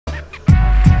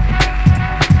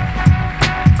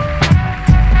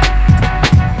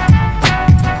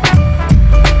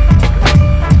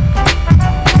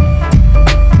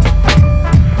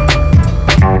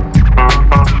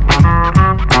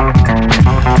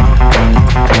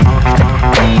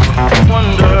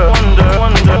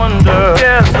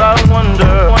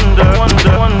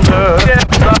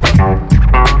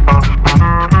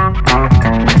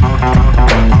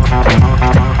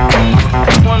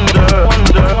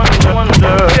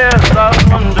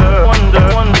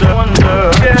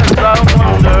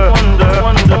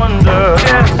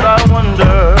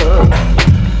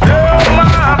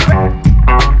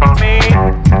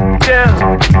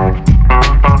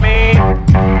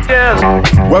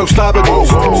Well, stabbing those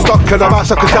stuck in a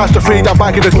massive catastrophe. I'm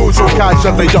back in the social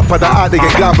cancer. They jump in the attic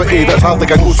and gravity. That's how they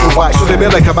can go so whack. So they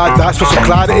may like a mad dash for some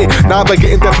clarity.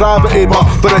 Navigating depravity, but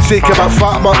for the sake of a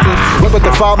fat monkey. Went with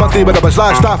the farmer day when I was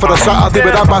last after a Saturday.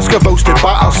 With a mask of roasted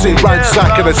battle scene,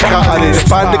 ransacking his cattery.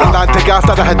 Expanding Atlantic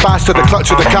after I had bashed to the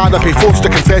clutch of the canopy. Forced the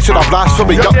confession of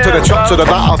blasphemy up to the church of the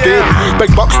latter day.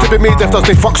 Big bucks to be made if there's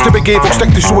no fucks to be gave. We'll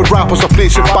stick to showing rappers a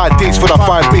place in bad days for a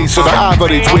fan base. So the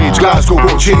average wage Glasgow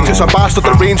won't change. It's a bastard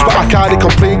that reigns, but I can't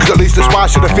complain, cause at least it's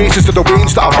washing the faces to the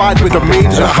range that are bad with the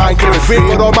mains and a hankering fate.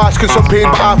 We're all masking some pain,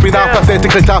 but I've been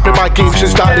apathetically tapping my game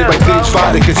since starting my days.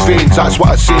 Phatic as veins, that's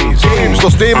what I say. Games,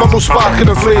 there's name on no sparking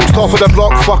and flames. Top of the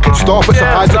block, fucking stop. It's a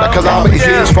pageant of calamity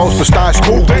games. False moustache,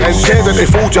 cold intending to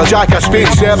fold your jack of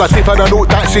spade. Serve a tip and a note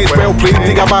that says well played.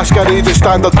 Take a masquerade and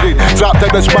standard grade. Trapped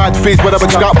in this mad phase where I've been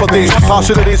scrapped for days.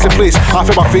 Passing the days in place, half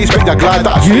of my face, but you're glad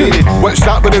that I stayed. Went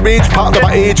snap with the rage, part of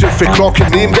my age, and for clocking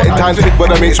name, getting tangled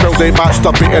when I make smell they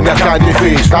masturbating their candy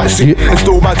face. That's it, and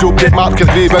stole my joke, get marked and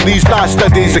grave. In these last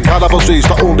days, the carnival's race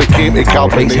that only came to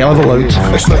Calvin. Hell of a load.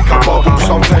 It's like a bubble,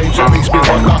 sometimes it makes me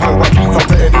wonder how I keep from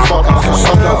hitting these buttons.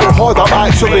 Hold up,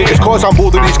 actually, it's cause I'm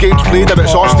more than these games played, and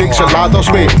it's all snakes and ladders,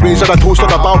 mate. Raising a toast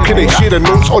on a balcony, sharing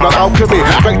notes on an alchemy.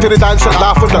 Victory dancing,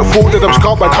 laughing at four of them's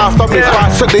coming after me.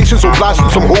 Fascinations on blasting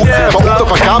some holes in my older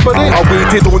vocabulary. I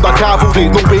waited on the cavalry,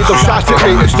 no way they've shot at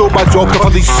me. It's not my job to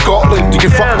police Scotland. You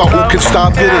can fuck my whole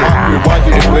constabulary. Want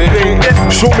you to play?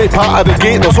 Show me part of the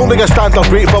gate. There's only a standard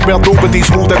rate for where nobody's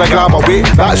holding a gram of weight.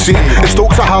 That's it. It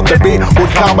stokes a hard debate on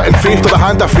karma and faith to the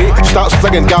hand of fate. Starts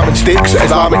flinging gammon stakes at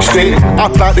Islamic State. I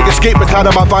plan to escape with hand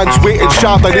of my van's waiting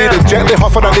Chardonnay and gently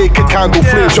huffing a naked candle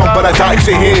flame. Jump in a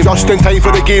taxi haze just in time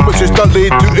for the game, which is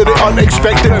delayed due to the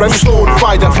unexpected brimstone,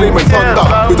 fire, flaming thunder.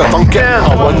 Who'd have thunk it?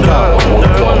 I wonder.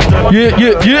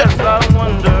 Yeah.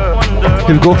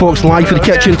 Here we go, folks, live for the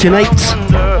kitchen tonight.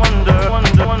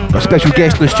 A special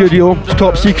guest in the studio. It's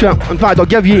top secret. In fact, I'll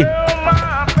give you,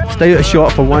 stay out of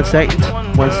shot for 1 second.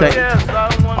 1 second.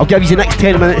 I'll give you the next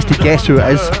 10 minutes to guess who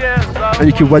it is, and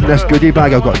you can win this goodie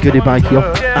bag. I've got a goodie bag here,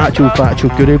 actual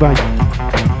factual goodie bag,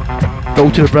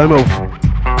 filled to the brim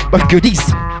with goodies.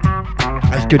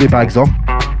 That's goodie bags though.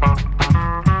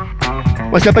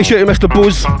 Let's give a big shout to Mr.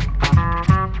 Bohze.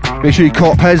 Make sure you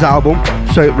cop his album.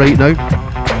 It's out right now.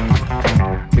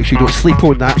 Make sure you don't sleep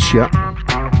on that shit.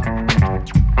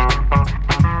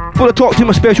 Before I talk to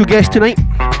my special guest tonight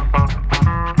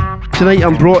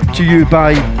I'm brought to you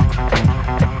by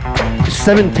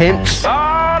 7/10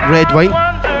 Red Wine,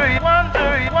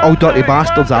 All Dirty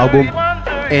Bastards album,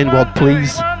 N-Word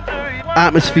Please,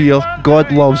 Atmosphere,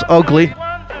 God Loves Ugly,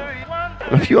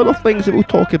 and a few other things that we'll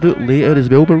talk about later as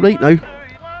well. But right now,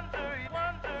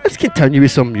 let's continue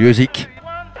with some music.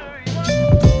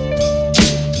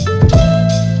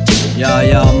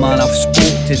 Yeah, man, I've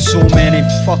spoke to so many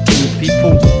fucking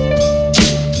people.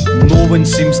 No one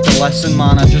seems to listen,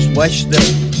 man. I just wish that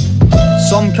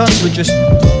some cunt would just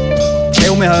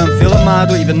tell me how I'm feeling, man. I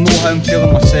don't even know how I'm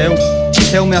feeling myself.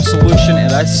 Tell me a solution to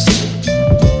this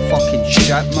fucking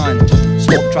shit, man.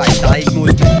 Stop trying to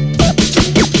diagnose me.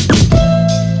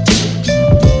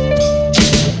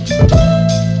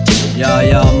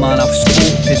 Yeah, man, I've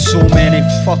spoke to so many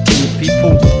fucking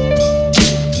people.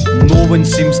 No one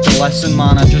seems to listen,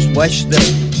 man. I just wish that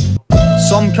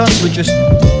some cunt would just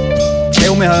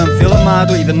tell me how I'm feeling, man. I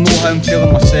don't even know how I'm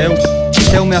feeling myself.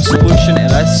 Tell me a solution to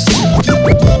this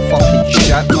fucking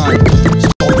shit, man.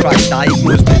 Stop trying to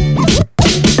diagnose me.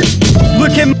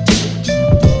 Look at me.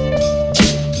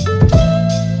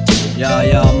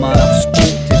 Yeah, man, I've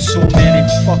spoke to so many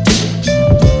fucking.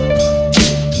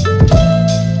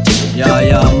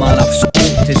 Yeah, man, I've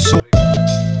spoke to so.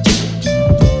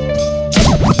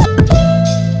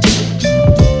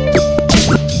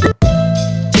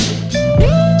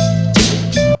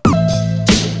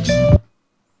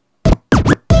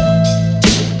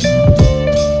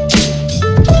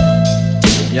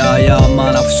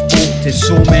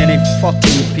 So many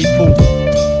fucking people.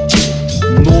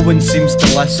 No one seems to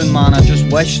listen, man. I just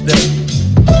wish that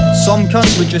some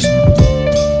cunt would just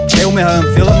tell me how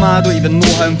I'm feeling, man. I don't even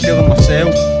know how I'm feeling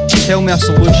myself. Tell me a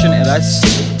solution to this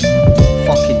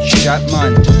fucking shit,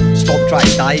 man. Stop trying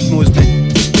to diagnose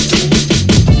me.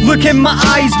 Look in my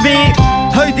eyes, mate.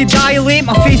 How they dilate,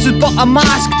 my face is but a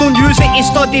mask. Don't use it to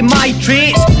study my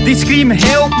traits. They scream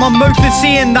help, my mouth is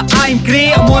saying that I'm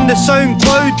great. I'm on the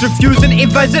SoundCloud, refusing to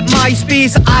visit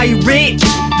MySpace, irate.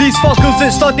 These fuckers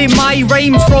that study my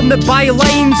rhymes from the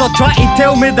bylines are trying to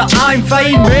tell me that I'm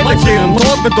fine. Meditate and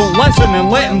talk but don't listen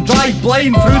and let them drive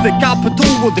blind through the capital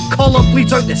where the colour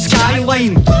bleeds out the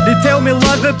skyline. They tell me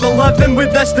live it, but living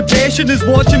with this depression is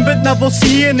watching but never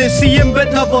seeing, is seeing but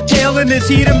never telling, is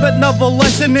hearing but never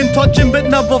listening, touching but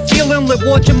never feeling, like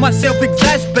watching myself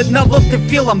exist but never to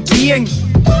feel I'm being.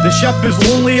 The ship is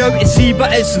lonely out to sea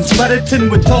but it's inspiriting.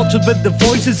 We're tortured with the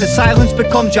voices, the silence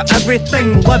becomes your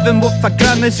everything. Living with a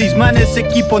grimace, these minutes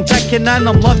that keep on ticking in.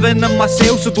 I'm living in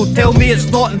myself, so don't tell me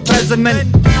it's not imprisonment.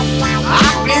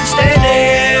 I've been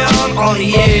standing on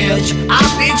the edge,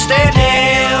 I've been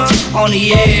standing on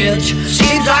the edge.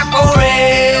 Seems like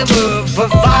forever for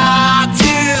far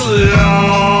too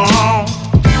long.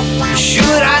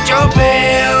 Should I jump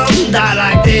in, die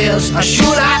like this? Or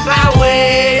should I fly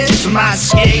away to my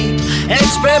escape and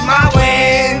spread my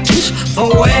wings for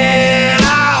when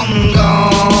I'm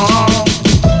gone?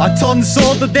 I turn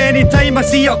sordid anytime I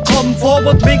see her come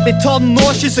forward, make me turn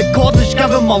nauseous at cordage,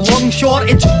 giving my lung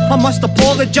shortage. I must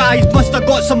apologise, must have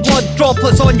got some blood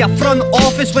droplets on your front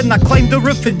office when I climbed the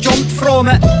roof and jumped from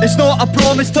it. It's not a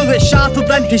promise till it's shattered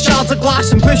into shards of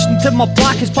glass and pushed into my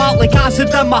blackest part like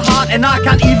acid in my heart, and I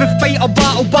can't even fight a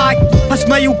battle back. I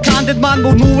smile candid man,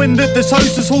 well knowing that this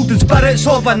house is holding spirits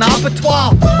of an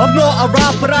abattoir. I'm not a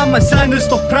rapper, I'm a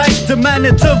sinister prick,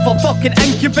 diminutive, a fucking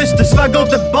incubus,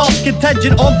 disfigured at birth,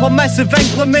 contingent on permissive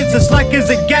increments, as slick as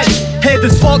it gets. Head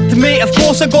is fucked, mate, of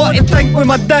course I got to think with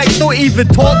my dick, don't even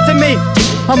talk to me.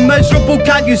 I'm miserable,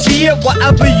 can't you see it?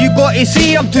 Whatever you got to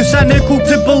see, I'm too cynical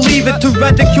to believe it, too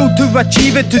ridicule to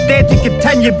achieve it, too dead to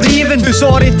continue breathing, too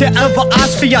sorry to ever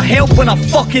ask for your help when I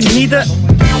fucking need it.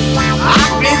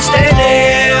 I've been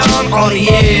standing on the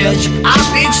edge,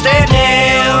 I've been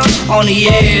standing on the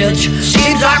edge.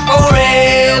 Seems like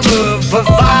forever for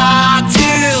far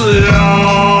too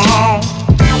long.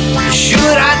 Should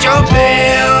I jump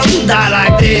in, die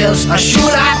like this? Or should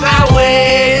I fly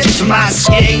away to my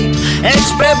escape and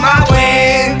spread my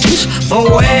wings for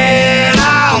when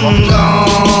I'm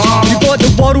gone? You got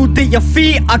the world at your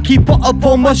feet, I keep it up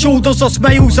on my shoulders. Her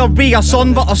smile's a ray of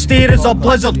sun, but her stare is a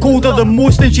blizzard colder than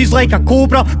most, and she's like a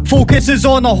cobra. Focuses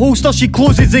on a holster, she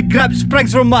closes the grip,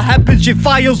 springs from my hip and she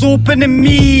fires open at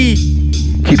me.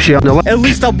 Keep sharing the At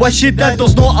least I wish you did.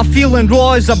 There's not a feeling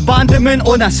raw as abandonment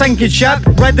on a sinking ship.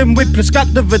 Ridden with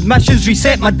prescriptive admissions,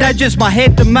 reset my digits, my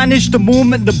head diminished the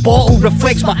moment the bottle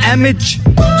reflects my image.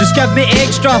 Just give me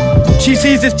extra. She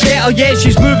says it's better, yet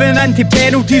she's moving into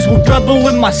penalties with dribble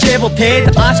in my severed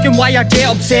head, asking why I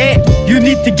get upset. You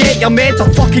need to get your meds,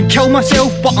 I'll fucking kill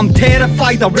myself, but I'm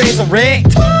terrified I'll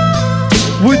resurrect.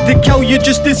 Would they kill you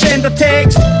just to send a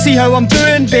text? See how I'm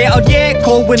doing, better yet,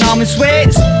 call when I'm in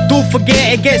sweats. Don't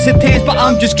forget it gets intense, but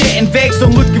I'm just getting vexed.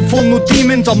 I'm looking for no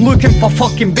demons, I'm looking for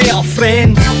fucking better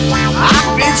friends.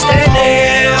 I've been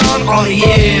standing on the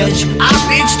edge, I've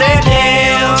been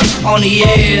standing on the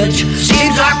edge.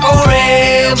 Seems like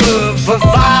forever for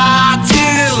far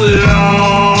too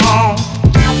long.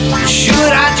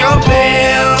 Should I jump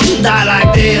in, die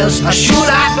like this? Or should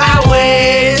I fly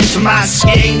away to my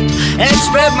escape and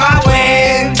spread my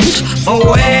wings for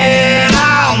when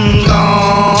I'm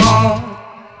gone?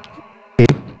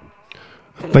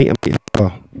 I think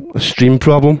a stream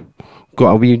problem.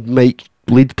 Got a wee mic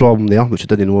bleed problem there, which I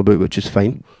didn't know about, which is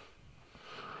fine.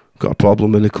 Got a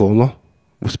problem in the corner.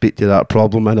 We'll speak to that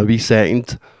problem in a wee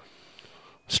second.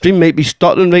 Stream might be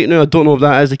stuttering right now. I don't know if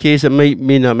that is the case. It might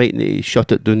mean I might need to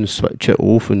shut it down, switch it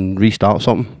off and restart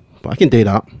something. But I can do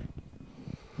that.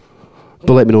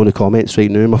 But let me know in the comments right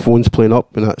now. My phone's playing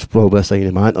up and that's probably a sign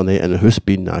of my internet and the house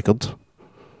being knackered.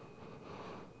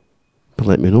 But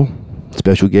let me know.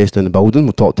 Special guest in the building.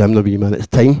 We'll talk to him in a wee minute's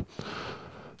time.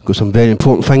 Got some very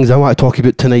important things I want to talk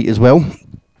about tonight as well.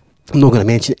 I'm not going to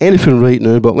mention anything right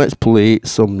now, but let's play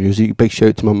some music. Big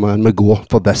shout to my man McGore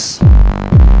for this.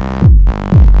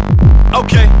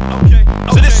 Okay,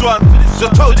 so this one, the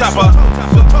toe tapper,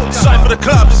 sign for the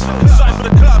clubs,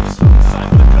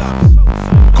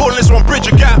 calling this one Bridge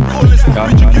a Gap,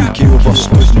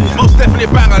 most definitely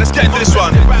a banger, let's get into this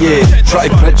one. Yeah, try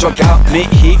to bridge a gap, mate,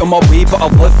 hate on my way, but I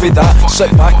live with that.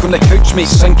 Sit back on the couch, mate,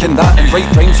 sinking that, and write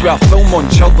rhymes with a film on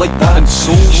chill like that. And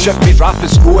so, shit me rap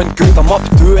is going good, I'm up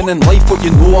doing in life what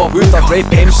you know I would. I rep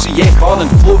MCFR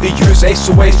and flow to use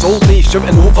SOS all day,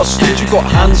 shouting over stage, you got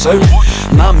hands out.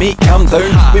 Nah mate, calm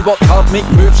down, we work hard, make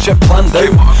moves, shit planned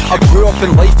out. I grew up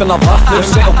in life and I've laughed now,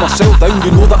 settled myself down,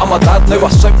 you know that I'm a dad now. I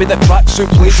sit with the tracksuit,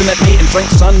 blazing at 8 and drink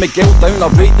San Miguel down, I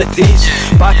rate the days.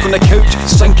 Back on the couch coach me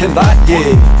sinking that,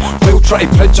 yeah. We'll try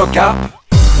to bridge your gap.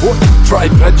 What? Try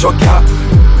to bridge your gap.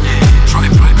 Yeah, try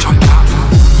to bridge your gap.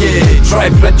 Yeah, try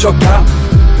to bridge your gap.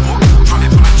 What? Try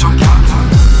to bridge your gap.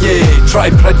 Yeah, try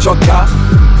to bridge your gap.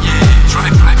 Yeah, try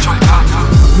to bridge your gap.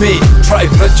 Mate, try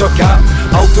to bridge your gap.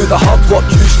 I'll do the hard work,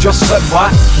 you just sit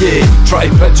back. Yeah, try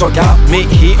to bridge your gap.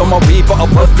 Make hate on my way, but I'll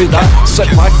live with that.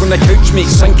 Sit back on the couch, mate,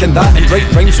 sinking that. And write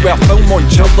rhymes where I film on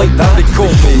chill like that. They call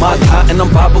me Madhat and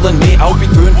I'm babbling, mate. I'll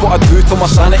be doing what I do till my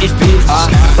sanity's paid.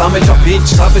 Damage a page,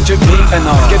 savage it, mate. And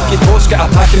I give you thoughts, get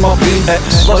attacking my brain.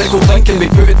 It's lyrical thinking, we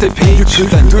put it to pain. You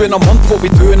couldn't do in a month what we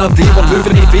do in a day. We're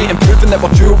moving to fate and proving that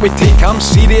we're due what we take. I'm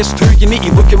serious too, you need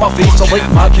to look at my face. I like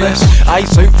madness,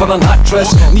 eyes out for an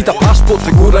actress. Need a passport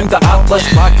to go round the Atlas.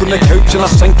 Back on the couch and I'm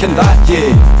sinking that, yeah.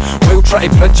 We'll try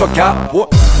to bridge your gap. What?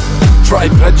 Try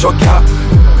to bridge your gap.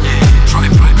 Yeah, try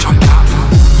to bridge your gap.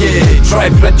 Yeah, try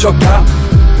to bridge your gap.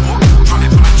 What? Try to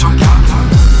bridge your gap.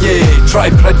 Yeah,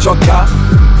 try to bridge your gap.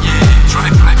 Yeah, try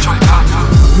to bridge your gap.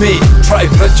 Mate, try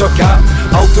to bridge your gap.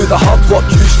 I'll do the hard work,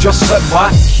 you just sit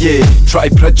back. Yeah, try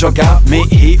to bridge your gap.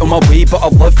 Mate, hate on my way, but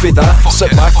I'll live with that.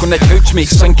 Sit back on the couch, mate,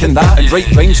 sinking that. And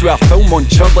write rhymes where I film on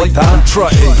chill like that. And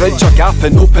try to bridge your gap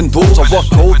and open doors. I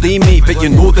work all day, mate, but you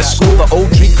know the score. The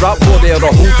old Greek rap warrior,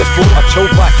 I hold the fort. I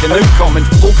chill back and outcome and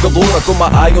flow galore. I got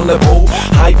my eye on the ball.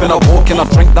 High when I walk and I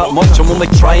drink that much. I'm only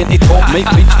trying to talk. Might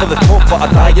reach for the top, but I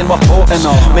die in my thoughts. And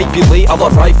I might be late, I'll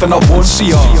arrive and I won't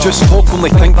see ya. Just talk,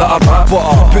 only think that I rap, but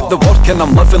I put the work in,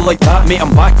 I'm living like that. Mate,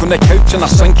 I'm back on the couch and I'm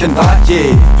sinking that,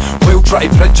 yeah. We'll try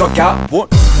to bridge your gap. What?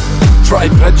 Try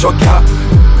to bridge your gap.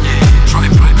 Yeah, try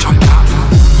to bridge your gap.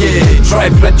 Yeah, try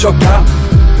to bridge your gap.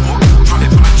 What? Try to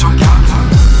bridge your gap.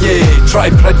 Yeah, try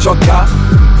to bridge your gap.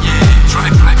 Yeah, try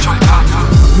to bridge your gap.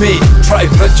 Mate, try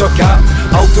to bridge your gap.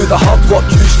 I'll do the hard work,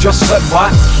 you just sit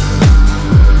back.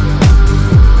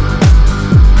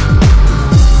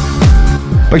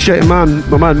 Big shout out to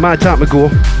my man Madhat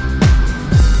McGore.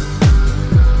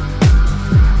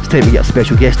 Time to get a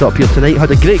special guest up here tonight.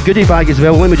 Had a great goodie bag as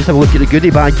well. Let me just have a look at the goodie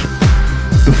bag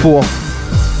before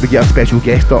we get a special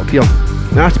guest up here.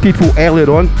 I asked people earlier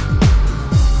on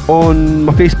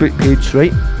my Facebook page,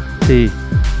 right, to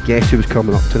guess who was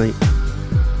coming up tonight.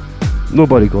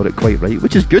 Nobody got it quite right,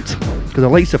 which is good because I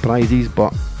like surprises,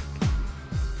 but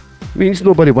it means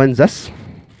nobody wins this.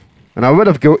 And I would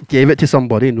have gave it to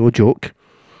somebody, no joke.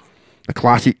 A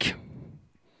classic.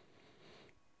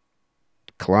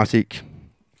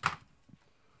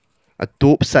 A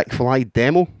dope sick fly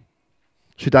demo.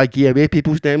 Should I give away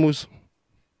people's demos?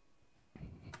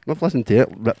 I've listened to it,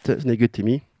 ripped it, it's no good to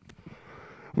me.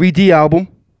 Wee D album.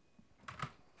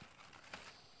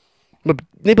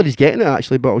 Nobody's getting it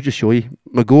actually, but I'll just show you.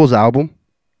 McGore's album.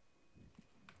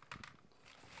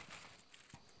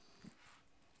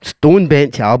 Stone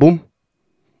Bench album.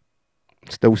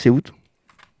 Still sealed.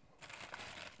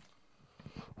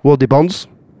 Wordy Burns,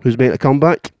 who's made a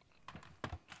comeback.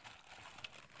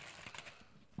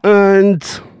 And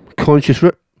Conscious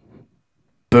Root.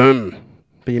 Boom.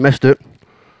 But you missed it.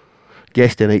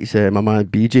 Guest tonight's my man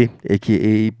BJ,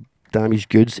 aka Damaged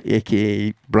Goodz,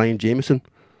 aka Brian Jamieson.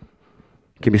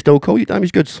 Can we still call you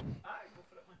Damaged Goodz?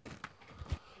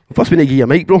 First we need to give you a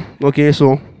mic, bro. Okay,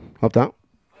 so have that.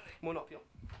 Come on up here.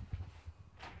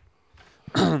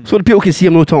 So the people can see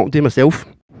I'm not talking to myself.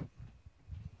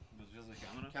 Where's the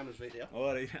camera? Camera's right there.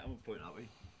 Alright, I'm pointing that way.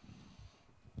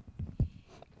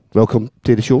 Welcome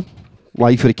to the show,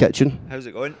 live for the kitchen. How's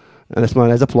it going? And this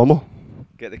man is a plumber.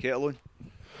 Get the kettle on.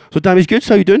 So Damaged Goodz,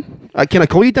 how you doing? Can I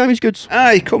call you Damaged Goodz?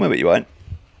 Aye, call me what you want.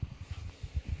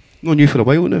 Known you for a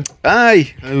while now.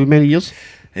 Aye. How many years?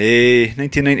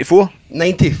 1994.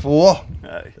 94?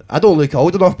 Aye. I don't look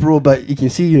old enough, bro, but you can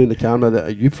see you in the camera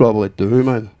that you probably do,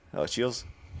 man. Oh, cheers.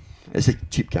 It's a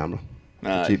cheap camera.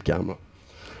 Aye. Cheap camera.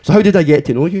 So how did I get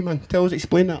to know you, man? Tell us,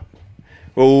 explain that.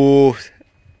 Well,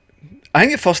 I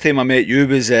think the first time I met you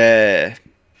was Big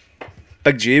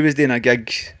J was doing a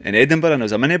gig in Edinburgh and there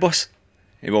was a minibus.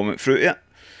 He went through to it.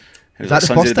 It was that like the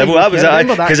Sons of first the Devil. time? That was Yeah, I it.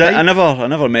 remember that Because time. I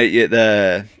never met you at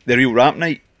the real rap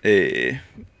night with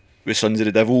Sons of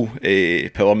the Devil,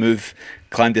 Pillar Move,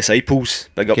 Clan Disciples,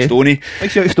 big up Okay. Stoney.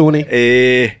 Big shout out Stoney.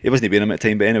 He wasn't being him at the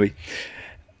time, but anyway.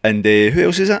 And who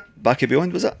else is that? Back of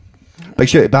Beyond, was it? Big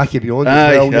shout out Back of Beyond as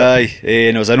Aye, well. Yeah. aye.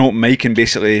 And it was an open mic, and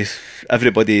basically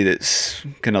everybody that's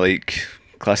kind of like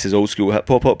classed as old school hip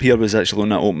hop up here was actually on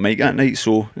that open mic that night.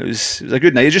 So it was a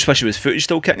good night. I just wish there was footage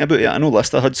still kicking about it. I know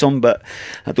Lister had some, but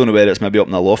I don't know whether it's maybe up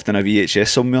in the loft in a VHS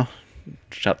somewhere.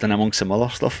 trapped in amongst some other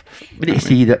stuff. We need to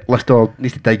see that. Lister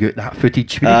needs to dig out that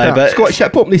footage. We need Aye, that. but- Scottish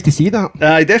hip hop needs to see that.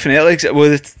 Aye, definitely. Well,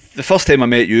 the first time I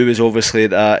met you was obviously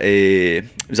that it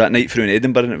was that night through in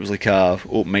Edinburgh, and it was like a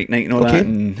open mic night and all Okay. that.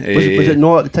 And, Was it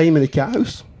not at the time in the cat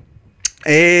house?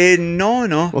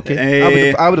 No.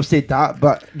 Okay. I would have said that,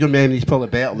 but your memory's probably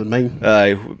better than mine.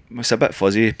 Aye, it's a bit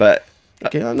fuzzy, but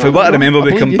Okay, for what I remember, we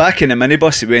believe come you. back in a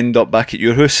minibus. We ended up back at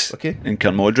your house Okay. in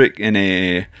Carmodrick, and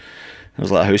there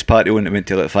was like a house party when it went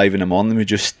till like 5 in the morning. We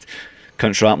just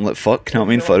couldn't rap like fuck, you know what I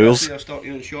mean, for hours.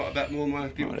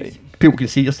 People can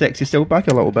see your sexy still. Back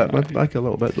a little bit, man. Back a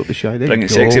little bit. Don't be shy. There Bring you it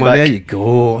go, sexy man. back. There you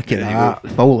go. Look at There you that.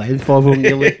 Full length of them,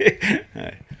 nearly.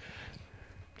 Aye.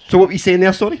 So what were you saying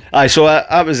there, sorry? Aye, so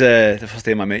that was the first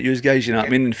time I met you guys, you know what I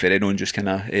mean, and fair on just kind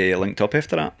of linked up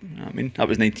after that, you know what I mean. That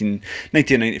was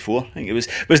 1994, I think it was.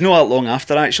 It was not that long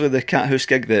after actually the Cat House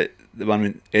gig that the one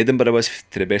in Edinburgh was,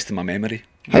 to the best of my memory.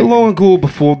 How long ago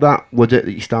before that was it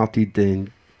that you started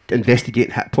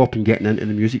investigating hip hop and getting into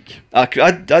the music?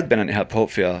 I'd been into hip hop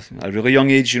for a really young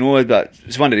age, you know, but it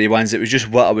was one of the ones that was just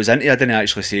what I was into. I didn't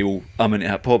actually say, well, I'm into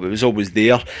hip hop. It was always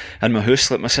there in my house.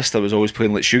 Like my sister was always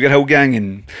playing like Sugar Hill Gang,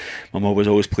 and my mum was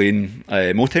always playing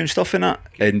Motown stuff and that.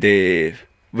 And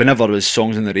whenever there was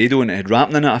songs on the radio and it had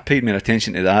rapping in it, I paid more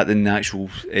attention to that than the actual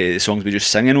songs we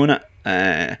just singing on it.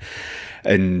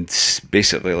 And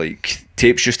basically like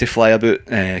tapes used to fly about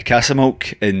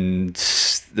Castlemilk, and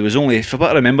there was only, for what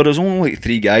I remember, there was only like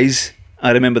 3 guys I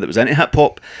remember that was into hip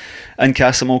hop in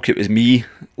Castlemilk. It was me,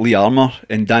 Lee Armour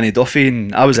and Danny Duffy,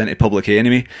 and I was into Public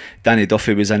Enemy. Danny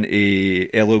Duffy was into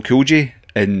LL Cool J,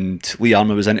 and Lee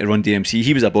Armour was into Run DMC.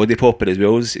 He was a body popper as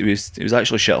well. He was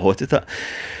actually shit hot at it.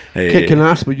 Can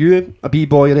I ask, were you a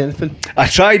b-boy or anything? I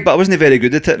tried, but I wasn't very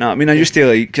good at it. I mean, I used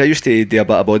to do a bit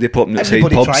of body popping outside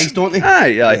Everybody pubs. tries, don't they? Aye.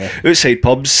 Yeah. Outside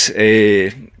pubs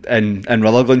in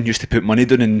Rutherglen, used to put money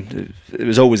down, and it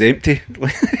was always empty.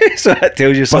 So that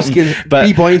tells you something. Busking, But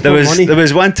b-boying for money. there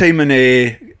was one time in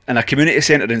a community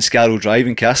centre in Scarrow Drive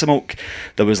in Castlemilk.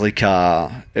 There was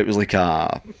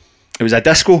it was a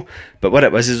disco, but what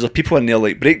it was is there were people in there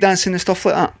like breakdancing and stuff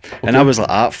like that. Okay. And I was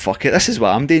like, fuck it, this is what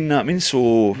I'm doing, you know what I mean?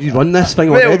 So You run this thing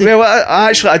well, already? well,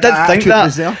 I did think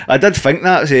was there. that. I did think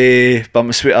that, but my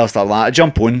sweet ass, I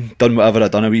jump on, done whatever I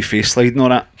done, a wee face slide and all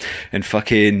that, and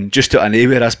fucking just out of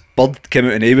nowhere, this bird came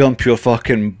out of nowhere and pure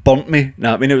fucking burnt me. You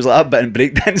know what I mean? It was like that bit in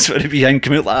breakdance where the wee hand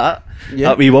came out like that. Yeah.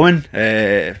 That wee woman,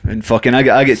 and fucking I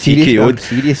get Serious, TKO'd. man,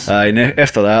 serious. And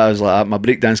after that, I was like, my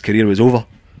breakdance career was over.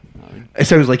 It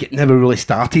sounds like it never really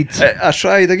started. I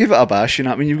tried. I gave it a bash. You know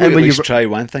what I mean? You've got And to when at you least try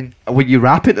one thing. Were you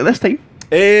rapping at this time?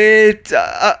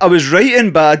 I was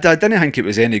writing, but I didn't think it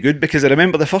was any good, because I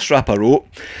remember the first rap I wrote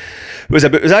was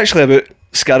actually about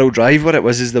Scarrow Drive. What it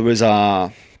was is there was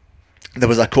a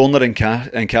corner in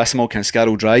Castlemilk and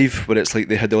Scarrow Drive where it's like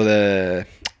they had all the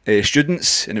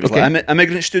students, and it was like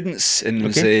immigrant students, and there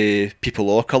was people of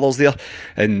all colours there,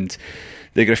 and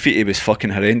the graffiti was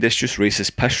fucking horrendous, just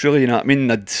racist piss, really, you know what I mean?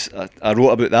 I wrote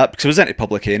about that because I was into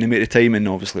Public Enemy at the time, and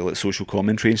obviously like social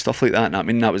commentary and stuff like that, you know what I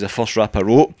mean? That was the first rap I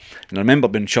wrote, and I remember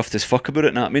being chuffed as fuck about it,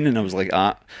 you know what I mean? And I was like,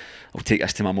 I'll take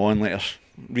this to my mum and let her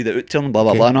read it out to her, and blah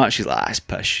blah blah, and that. She's like, it's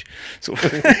pish. So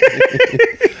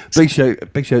Big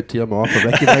shout to your mum for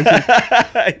recognising.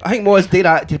 I think Moz did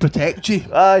that to protect you.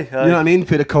 Aye. You know what I mean?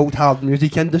 For the cold hard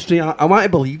music industry. I want to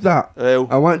believe that. Well,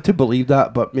 I want to believe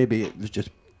that, but maybe it was just.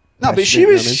 no, but she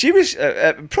was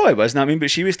probably wasn't, I mean,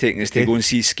 but she was taking us to Okay. go and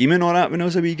see Scheming all that when I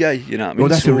was a wee guy, you know what I mean? Well,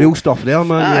 that's the So- real stuff there,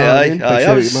 man. You know what I mean? Big aye,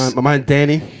 shout I to my man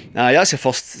Denny. Aye, that's the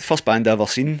first band I ever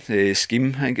seen,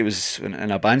 Scheme. I think it was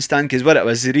in a bandstand, because what it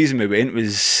was, the reason we went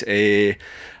was a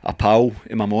pal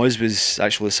in my Moz was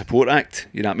actually a support act,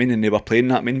 you know what I mean, and they were playing, you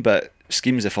know what I mean, but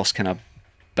Scheme's the first kind of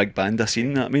big band I seen,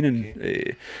 you know what I mean,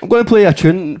 and I'm going to play a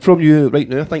tune from you right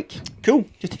now, I think. cool.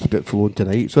 Just to keep it flowing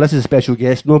tonight. So this is a special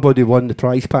guest. Nobody won the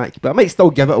prize pack, but I might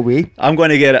still give it away I'm going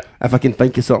to get it. if I can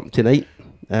think of something tonight.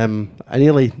 I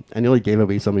nearly gave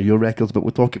away some of your records, but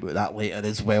we'll talk about that later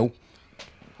as well.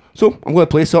 So I'm going to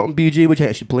play something, BG, which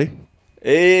I should play.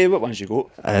 What ones you got?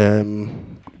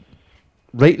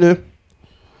 Right now,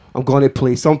 I'm going to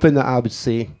play something that I would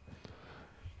say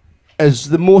is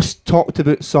the most talked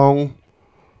about song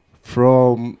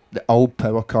from the old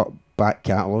Power Cut back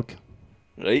catalogue.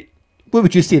 Right. What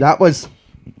would you say that was?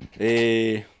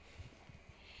 Anger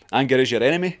is your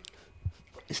enemy.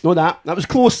 It's not that. That was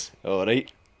close.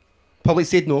 Alright. Public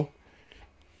said no.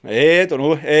 I don't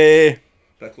know. Bit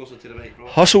closer to the mic, bro.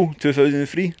 Hustle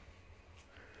 2003.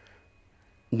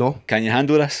 No. Can you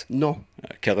handle this? No.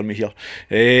 Killing me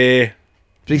here.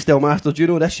 Freestyle Master, do you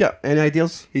know this shit? Any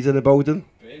ideas? He's in the building.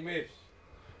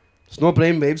 It's not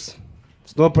brainwaves.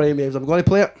 It's not brainwaves. I'm going to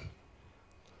play it.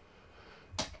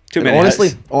 Too many honestly,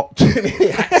 hits. too many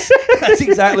hits. That's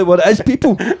exactly what it is,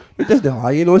 people. He doesn't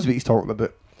lie, he knows what he's talking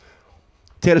about.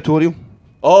 Territorial.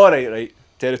 Oh, right.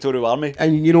 Territorial Army.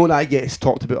 And you know that gets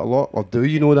talked about a lot, or do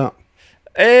you know that?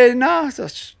 Nah,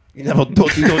 that's... You don't know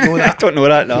that? I don't know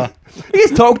that, no. It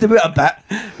gets talked about a bit.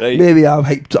 Right. Maybe I've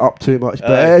hyped it up too much,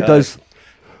 but it does.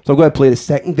 So I'm going to play the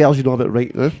second version of it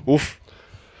right now. Oof.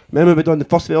 Remember we done the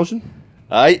first version?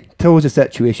 Aye. Tell us the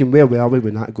situation. Where were we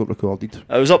when that got recorded?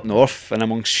 I was up north and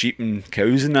amongst sheep and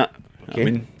cows and that. Okay. I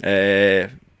mean,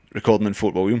 recording in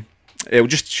Fort William. Well,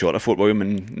 just short of Fort William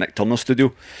in Nick Turner's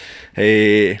studio.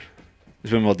 It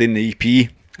was when we were doing the EP,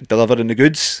 delivering the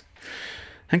goods.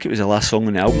 I think it was the last song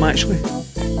on the album, actually.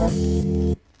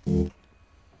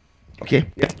 Okay.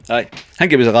 Yeah. Aye. I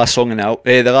think it was the last song on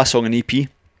the last song on EP.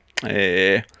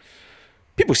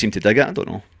 People seem to dig it. I don't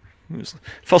know. It was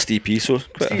first EP, so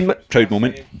quite a proud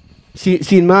moment. See,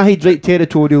 in my head, right,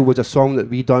 Territorial was a song that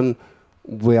we done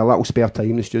with a little spare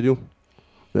time in the studio.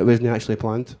 That wasn't actually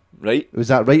planned. Right. Was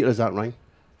that right or is that wrong?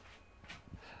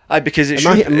 Aye, because it's In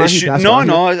my you. head- in my head, that's what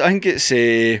I I think it's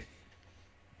it's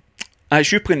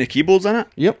you playing the keyboards in it.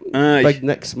 Yep. Aye. Big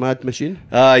Nick's Mad Machine.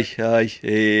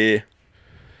 Aye.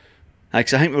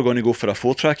 Because I think we were going to go for a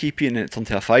 4-track EP and then it turned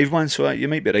to a 5-one, so you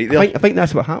might be right there. I think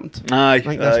that's what happened. Aye, I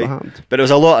think that's what happened. But there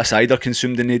was a lot of cider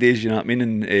consumed in the days, you know what I mean?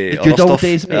 And The other good old stuff.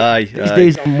 days, mate. Aye, These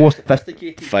days are more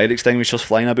sophisticated. fire extinguishers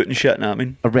flying about and shit, you know what I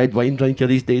mean? A red wine drinker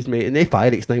these days, mate, and they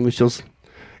fire extinguishers.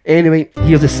 Anyway,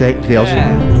 here's the second version.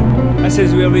 This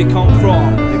is where we come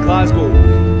from, the Glasgow.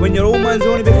 When your old man's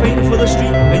going to be fighting for the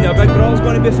street, and your big brother's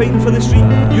going to be fighting for the street,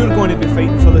 you're going to be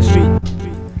fighting for the street.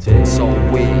 It's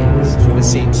always the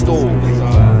same story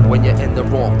when you're in the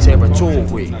wrong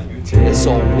territory. It's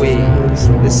always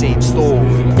the same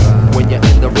story when you're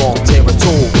in the wrong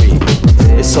territory.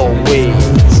 It's always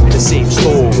the same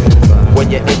story when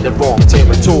you're in the wrong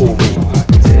territory.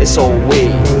 It's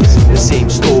always the same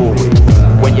story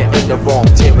when you're in the wrong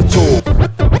territory.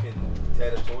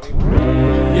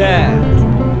 Yeah,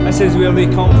 this is where we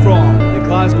come from, the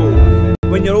Glasgow.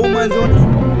 When your old man's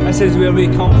on, this is where we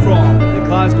come from, the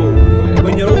Glasgow.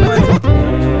 When your old man's on,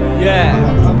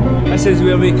 yeah, this is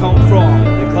where we come from,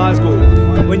 the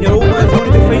Glasgow. When your old man's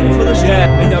going to be fighting for the street,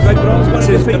 and your big brother's going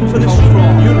to be fighting for the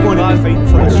street, you're going to be fighting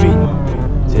for the street.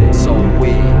 It's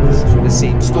always the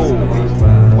same story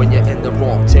when you're in the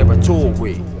wrong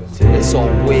territory. It's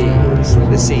always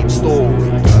the same story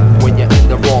when you're in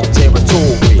the wrong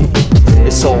territory.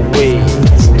 It's always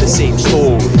the same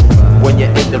story when you're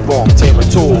in the wrong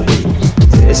territory.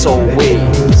 It's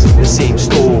always the same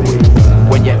story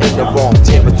when you're in the wrong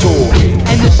territory.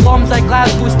 In the slums of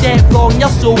Glasgow, step wrong, your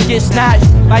soul gets snatched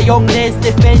by young Neds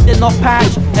defending their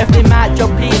patch. If they match your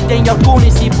pace, then you're going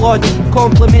to see blood.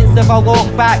 Compliments of a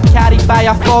lockback carried by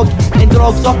a fog, and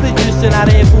drugs are producing a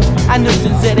rebel, a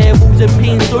nuisance that revels in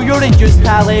pain, so you're reduced to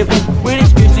a level where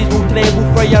excuses will treble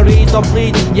for your razor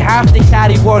blade. You have to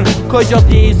carry one, cause your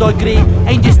days are great,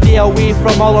 and you stay away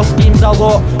from all our schemes a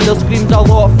lot. Their screams a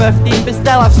lot, 15, but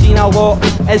still I've seen a lot.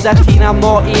 As a teen I'm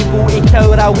not able to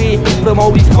cower away from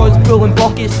all these cons pulling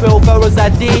buckets 12 hours a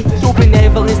day. So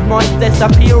benevolence must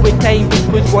disappear with time,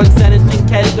 cause once innocent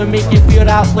kids don't make you fear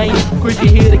that line. Cause you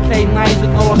hear the crime lies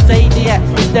on the other side of it,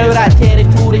 still that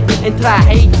territory and try to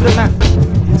hide from it.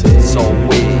 It's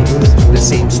always the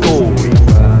same story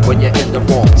when you're in the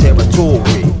wrong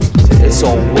territory. It's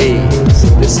always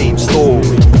the same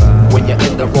story when you're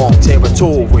in the wrong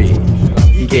territory.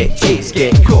 You get chased,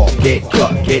 get caught, get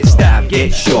cut, get stabbed,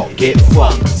 get shot, get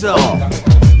fucked up.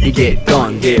 You get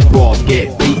done, get robbed,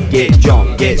 get beat, get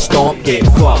jumped, get stomped, get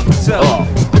fucked up.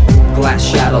 Glass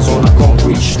shadows on a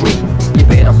concrete street. You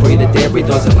better pray the debris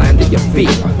doesn't land at your feet.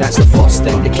 That's the first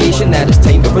indication that it's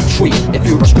time to retreat. If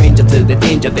you're a stranger to the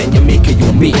danger, then you're making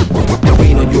your meet. The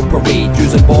rain on your parade,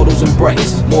 using bottles and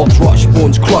bricks. Mobs rush,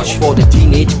 bones crush for the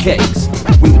teenage kicks.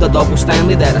 Wield a double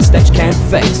Stanley that a stitch can't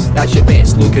fix. That's your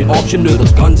best looking option, no,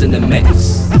 there's guns in the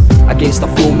mix. Against a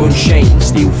full moon shine,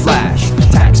 steel flash.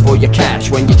 Tax for your cash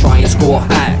when you try and score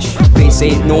hash. Face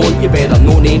ain't known, you better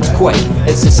know names quick.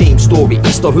 It's the same story,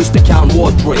 Easter Hoos to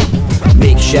Canmore Drake.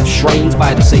 Makeshift shrines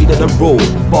by the side of the road.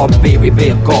 Barbary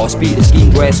bear goss, be the scheme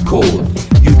dress code.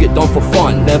 You get done for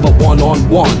fun, never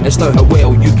one-on-one. It's not how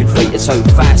well you can fight, it's how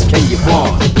fast can you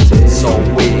run. It's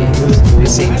always the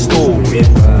same story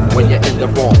when you're in the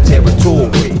wrong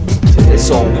territory. It's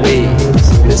always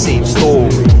the same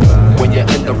story when you're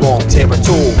in the wrong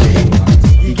territory.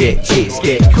 You get chased,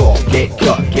 get caught, get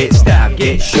cut, get stabbed,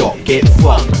 get shot, get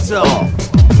fucked up.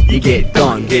 You get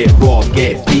done, get robbed,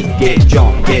 get beat, get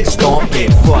jumped, get stomped,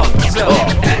 get fucked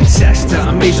up. Ancestor,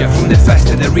 I'm Asia from the fist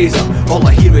to the razor. All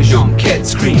I hear is young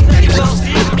kids scream.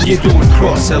 You don't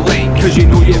cross a line, cause you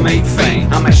know you might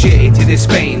find I'm a shitty to the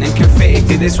spine and confetti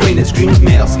to the swine that screams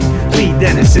mercy. Plead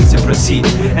innocence and proceed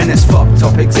in this fucked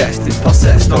up existence,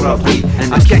 persist or bleed.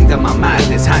 In a kingdom of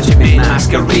madness, hands you may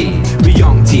masquerade with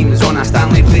young teams on a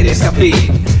Stanley Plate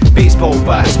escapade. Baseball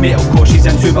bats, metal coaches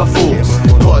and tuba fours,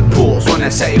 blood pools on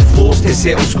the city floors to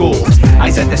settle scores.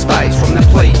 Eyes I despise from the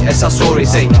plate, it's a sorry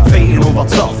sight. Fighting over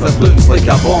turf, it looks like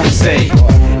a bomb site.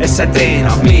 It's a den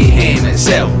of mayhem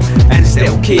itself, and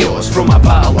still chaos from a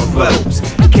battle of wills.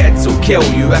 Kids will kill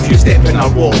you if you step in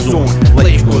our war zone.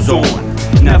 Life goes on,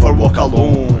 never walk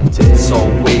alone. It's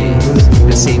always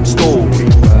the same story.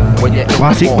 When you're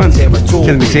classic, man.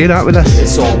 Can we say that with us?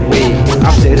 It's always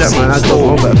I've said it, man. I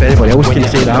don't know, but if anybody else can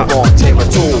say that.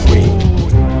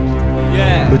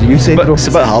 Yeah. What do you say, bro? It's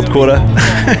a bit hardcore.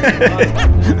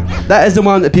 That is the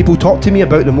one that people talk to me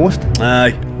about the most.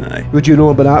 Aye, aye. Would you know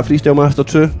about that, Freestyle Master?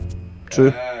 True?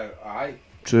 True? Aye.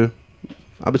 True.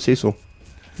 I would say so.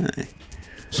 Aye.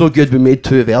 So good we made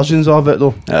 2 versions of it,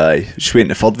 though. Aye, just waiting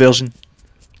the third version.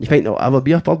 You think there'll ever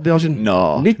be a third version?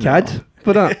 No. You need CAD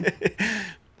for that.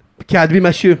 CAD, we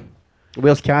miss you.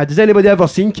 Where's CAD? Has anybody ever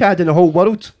seen CAD in the whole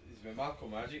world?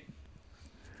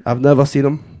 I've never seen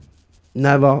him.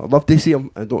 Never. I'd love to see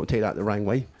him. And don't take that the wrong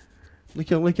way.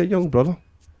 Like a young brother.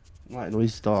 I know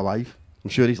he's still alive. I'm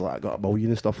sure he's like got a million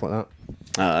and stuff like that.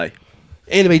 Aye.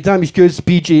 Anyway, Damage Goodz,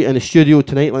 BJ in the studio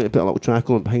tonight. Like to put a little track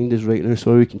on behind us right now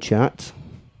so we can chat.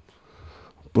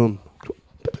 Boom.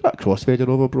 Put that crossfader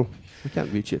over, bro. I can't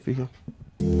reach it for you.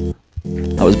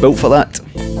 I was built for that.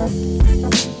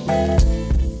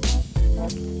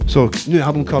 So, new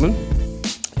album coming.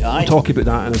 Aye. We'll talk about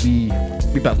that in a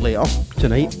wee bit later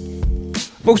tonight.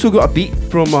 I've also got a beat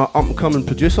from an up-and-coming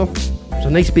producer. It's a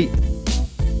nice beat.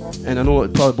 And I know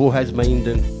it probably blow his mind,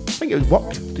 and I think it would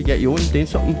work to get you on doing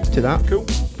something to that. Cool.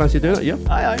 Fancy doing it, yeah?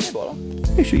 Aye, no bother.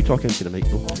 Make sure you talk into the mic,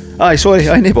 though. Aye, sorry,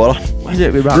 aye, no bother. What is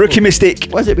it with rappers? Rookie mistake.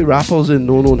 What is it with rappers and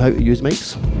not knowing how to use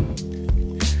mics?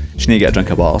 Just need to get a drink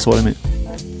of water, sorry, mate.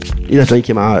 You need to drink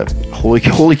my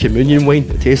Holy Communion wine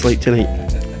it tastes like tonight.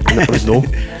 And that was no.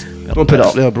 Don't put it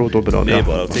up there, bro. Don't put it up there.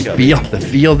 Bother, I'll take it. The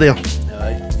fear there.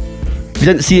 Aye. If you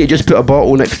didn't see it, just put a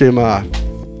bottle next to my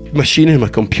machine and my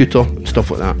computer and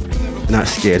stuff like that. And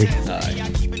that's scary.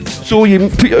 Aye. So you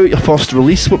put out your first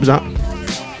release. What was that?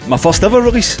 My first ever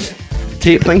release.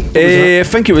 Tape thing? I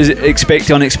think it was Expect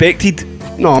the Unexpected.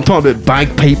 No, I'm talking about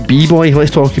Bagpipe B-Boy.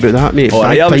 Let's talk about that, mate. Oh,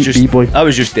 Bagpipe B-Boy. I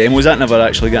was just demos. That never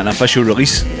actually got an official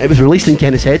release. It was released in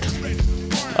Kennishead.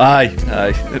 Aye,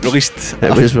 aye. It released.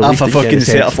 It was released half a in fucking Kennishead.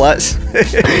 set of flats.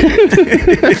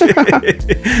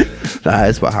 That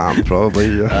is what happened,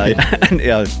 probably. Aye.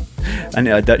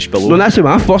 into a ditch below. No, that's when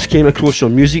I first came across your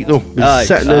music, though. Was Aye,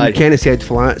 sitting aye. in Kennishead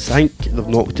flats. I think they've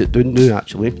knocked it down now,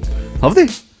 actually. Have they?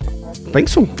 I think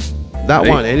so. That Right.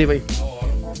 one, anyway.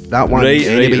 That one, Right,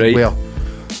 anyway. right.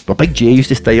 Where Big J used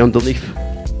to stay underneath.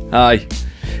 Aye.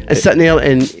 And sitting there,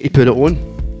 and he put it on.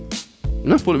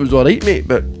 And I thought it was alright, mate,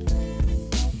 but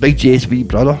Big J's wee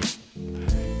brother,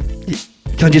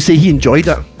 can you say he enjoyed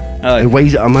it? Aye. And why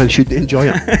is it a man shouldn't enjoy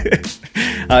it?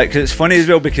 Aye, because it's funny as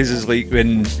well, because it's like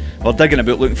when we're digging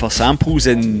about looking for samples,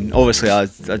 and obviously I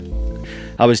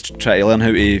was trying to learn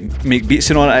how to make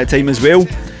beats and all that at the time as well.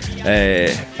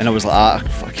 And I was like, I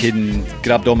fucking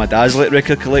grabbed all my dad's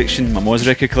record collection, my mom's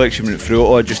record collection, went through it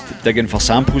all, just digging for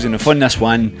samples, and I found this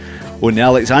one on the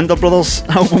Alexander Brothers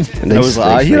album. And I was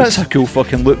like, that's a cool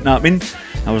fucking look, know what I mean?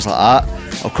 I was like,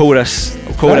 I'll call this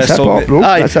That's song. hip-hop, bro.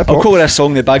 That's I'll hip-hop. call this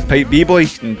song the Bagpipe B-Boy,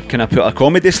 and kind of put a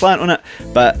comedy slant on it.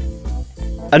 But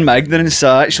in my ignorance,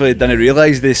 I actually didn't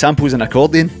realise the sample's an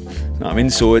accordion. You know what I mean?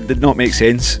 So it did not make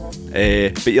sense.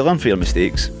 But you learn from your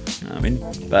mistakes. You know what I mean?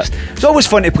 But it's always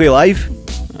fun to play live. You know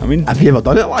what I mean? Have you ever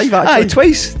done it live, actually? Aye,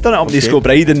 twice. Done it up in the Disco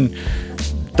Bride and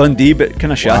Dundee, but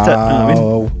kind of shat it. You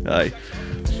know what I mean? Aye.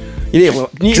 You need to,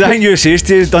 Because I think you says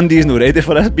to Dundee's not ready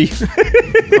for this beat.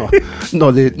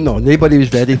 no, nobody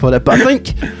was ready for it. But I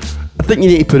think you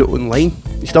need to put it online.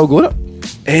 You still got it?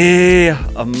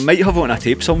 I might have it on a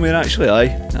tape somewhere actually.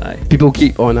 Aye. People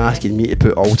keep on asking me to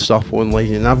put old stuff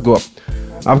online, and I've got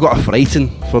a frighten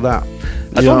for that.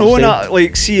 I don't know,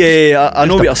 like, see, I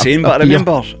know what you're saying, but I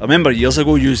remember years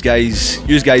ago, you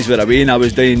guys were away, and I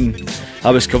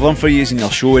was covering for you in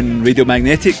your show in Radio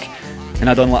Magnetic, and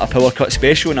I done like a power cut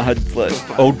special, and I had like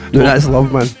old. No, that's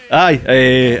love, man. Aye,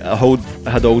 I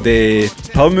had all the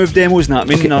power move demos, and that. I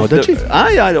mean, Okay, did you?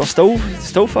 Aye, they're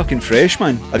still fucking fresh,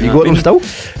 man. Have you got them still?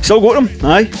 Still got them.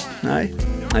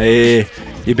 Aye.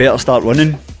 You better start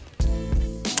running.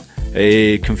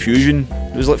 Confusion.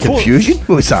 It was like Confusion?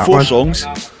 What's that? Four man? songs.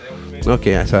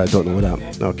 Okay, so I don't know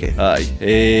that. Okay.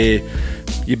 Aye.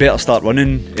 You better start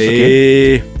running.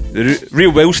 Okay. The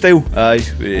real Will style, aye.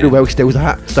 Real Will style's a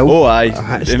hat, still. Oh, aye. A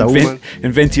hat still, man.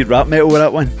 Invented rap metal with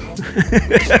that one.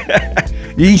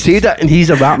 He said it, and he's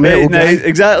a rap metal guy.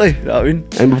 Exactly, you know what I mean?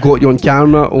 And we've got you on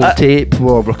camera, on tape,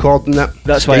 we're recording it.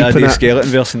 That's why I do skeleton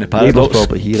verse in the Paradox.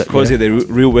 Probably hear it, because of the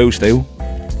real Will style.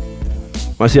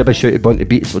 I say a big shout to Bunty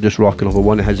Beats, we're just rocking over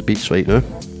one of his beats right now.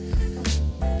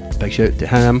 Big shout to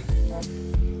him.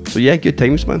 So yeah, good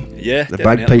times, man. Yeah, the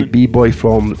bagpipe b-boy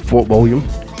from Fort William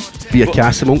via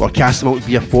Castamount, or Castamount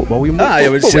via Fort William. I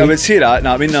would say that.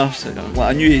 No, I mean,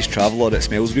 like a New Age traveller that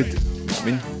smells good. I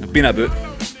mean, I've been about.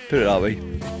 Put it that way.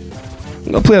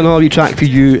 I'll play another wee track for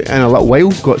you in a little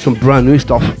while. Got some brand new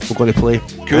stuff we're going to play.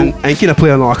 Cool. And can I play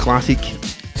another classic?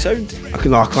 Sound.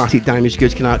 Another classic Damaged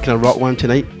Goods. Can I rock one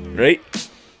tonight? Right.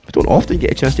 I don't often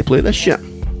get a chance to play this shit.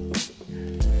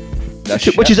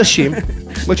 Which is a shame.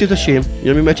 Which is a shame. You know what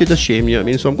I mean? Which is a shame, you know what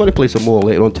I mean? So I'm going to play some more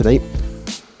later on tonight.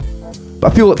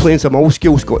 But I feel like playing some old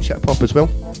school Scottish hip hop as well.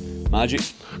 Magic.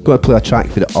 Going to play a track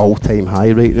for the all-time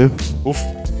high right now. Oof.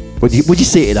 Would you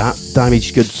say to that?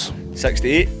 Damaged Goods.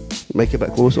 68. Make it a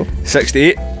bit closer.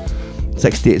 68.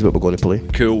 68 is what we're going to play.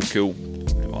 Cool.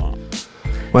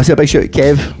 Well, I say a big shout out to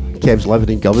Kev. Kev's living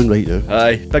in Govan right now.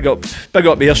 Aye, big up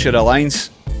Ayrshire Alliance.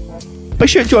 Big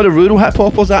shout out to all the rural hip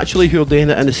hoppers actually who are doing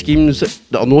it in the schemes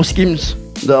that are no schemes,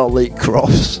 that are like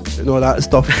crofts and all that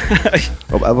stuff,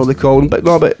 or whatever they call them. But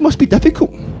no, but it must be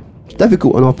difficult. It's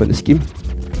difficult enough in the scheme.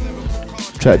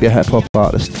 Try to be a hip hop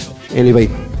artist. Anyway,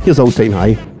 here's All Time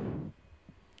High.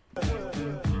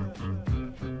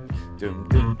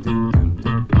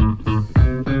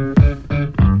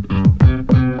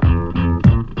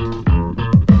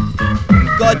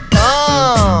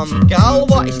 Goddamn, gal,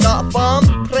 what is that a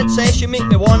farm? Princess, you make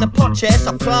me wanna purchase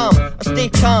a pram. I stay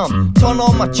calm, turn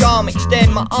on my charm,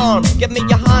 extend my arm. Give me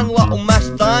your hand, little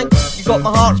Mustang. You got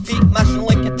my heart's beat missing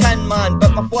like a tin man,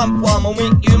 but my flam will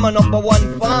make you my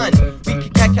 #1 fan. We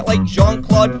could kick it like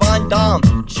Jean-Claude Van Damme.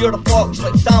 Cause you're a fox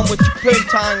like sandwich,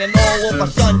 poontang and all over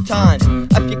suntan.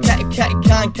 If you kitty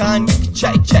can, we could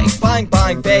chitty bang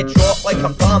bang. Bed drop like a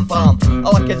bam bam. I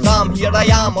like a zam, here I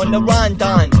am on the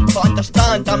randan. But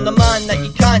understand, I'm the man that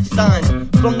you can't stand.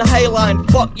 From the Highland,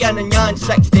 fuck yin and yang.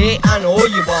 68, I know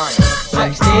you want.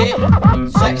 68,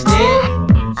 68,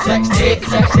 68,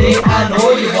 68, I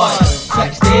know you want.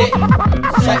 68,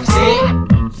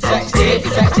 68, 68,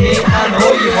 68, I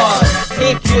know you want.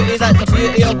 Hey cutie, that's the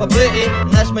beauty of a booty,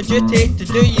 and that's my duty to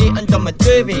do ye under my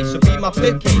duvet. So be my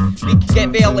bookie, we can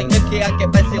get bare like Nookie. I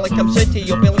get busy like I'm sooty,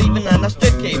 you'll be leaving in a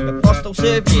stookie. But first I'll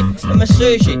serve you, and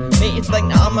massage you, make you think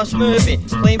that I'm a smoothie.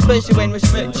 Playing pussy when we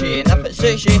smoochy, and if it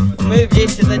suits you, I'll move you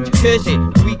to the jacuzzi.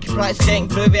 We can practice getting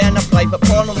groovy in a private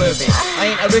porno movie.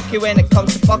 I ain't a rookie when it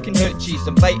comes to fucking hoochies,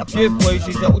 and bite a few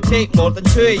floozies, it'll take more than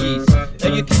 2 of ye's.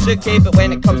 Now you can suki, but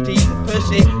when it comes to eating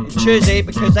pussy, I'm choosy,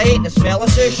 because I hate the smell of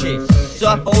sushi.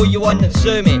 So if I owe you one, then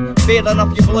sue me. Fair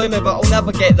enough, you blew me, but I'll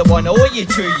never get the one I owe you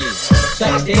to you.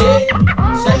 68,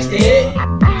 68,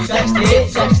 68,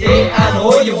 68, I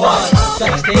know you want.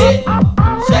 68,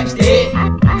 68,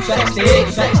 68,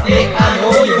 68, I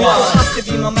know you want. Have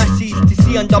to be my missus to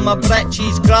see under my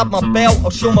britches. Grab my belt, I'll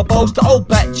show my balls to all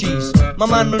bitches. My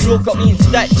man Monroe got me in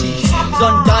stitches. He's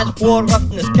on dance floor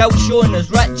lifting his kilt, showing his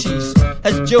riches.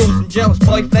 His jewels and jealous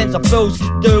boyfriends are fools,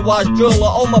 cause do was drool like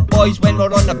all my boys when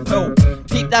we're on the pool.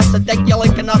 Peep this, I dig you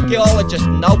like an archaeologist,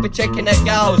 and I'll be checking at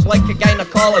gals like a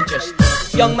gynecologist.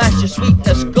 Young miss, your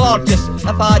sweetness, gorgeous.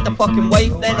 If I had a fucking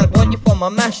wife, then I'd want you for my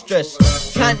mistress.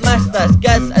 Can't miss this,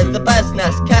 Giz is the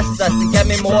business. Kiss this to give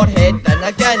me more head than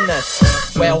a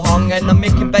Guinness. Well hung and I'm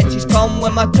making bitches come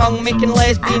with my tongue, making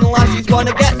lesbian lasses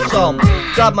wanna get some.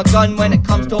 Grab my gun when it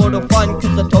comes to oral fun,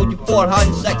 cause I told you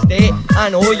 400, 68, I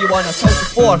know you want. I told you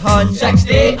 400,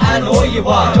 68, I know you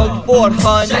want. I told you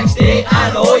 400, 68,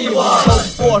 I know you want. I told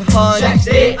you 400,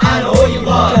 68, I know you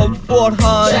want. I told you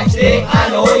 400, 68, I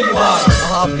know you want.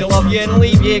 I'll have to love you and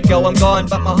leave you, girl, I'm gone,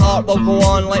 but my heart will go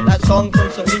on like that song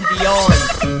from Celine Dion.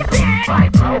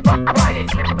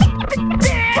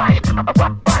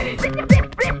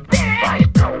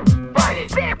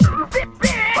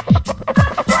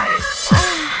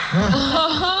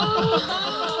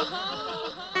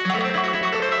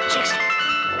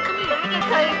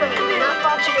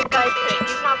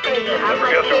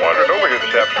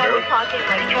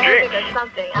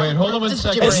 Wait, hold on 1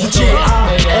 second. It's the G,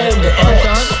 I, and the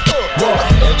X. What?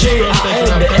 G, I,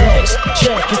 and the X.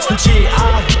 Check, it's the G,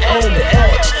 I, and the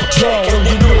X. Drag, and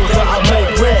you know that I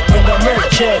make rap when I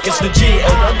make check. It's the G, I,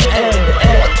 and the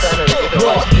X.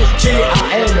 What? G,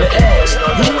 I, and the X.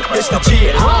 It's the G,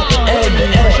 I, and the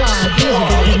X. You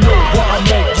know that I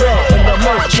make rap when I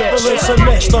make check. Well, it's a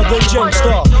Mista, the Jinx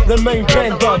star. the main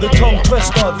bender, the tongue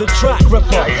twister, the track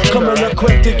ripper. Coming up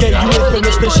quick to get you open.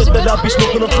 It's the shit that I be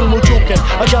smoking, I'm full no joking.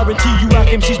 I guarantee you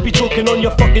whack MCs be choking on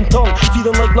your fucking tongue,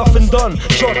 feeling like nothing done.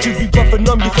 Short to be buffing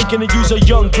numb, you thinking to use a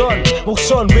young gun. Well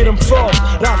son, where I'm from,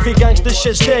 that fake gangster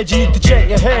shit's dead. You need to check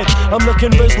your head, I'm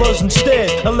looking Rizzlers instead.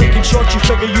 A licking shot, you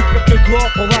figure you pick a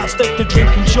glop. Well I stick to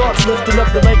drinking shots, lifting up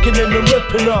the mic and then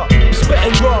ripping up.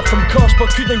 Spitting raw from cost,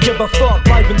 but couldn't give a fuck.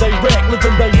 Live and direct,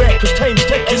 living direct, cause time's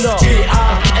ticking up.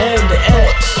 G-I-N-X,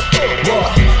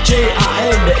 what?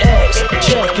 G-I-N-X,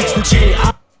 check, it's the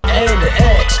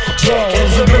G-I-N-X. Draw in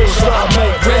the middle, so I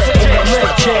make rap and I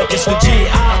make check, it's the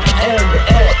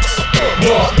G-I-N-X.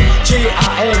 What?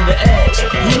 G-I-N-X,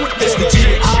 it's the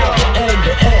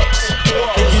G-I-N-X.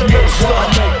 You know, so I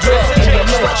make rap and I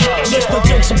make check. Mr.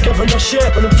 Jinx, I'm giving a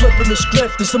shit, but I'm flipping the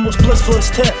script. It's the most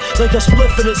blissfulest tip, like a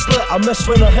spliff and it's slit. I miss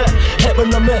when I hit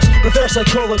when I miss. Reverse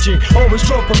psychology, always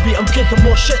drop a beat. I'm kicking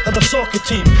more shit than a soccer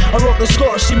team. I rock the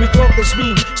Scottish, see me talk this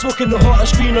mean. Smoking the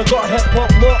hottest green, I got a hip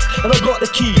hop lock and I got the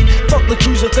key. Fuck the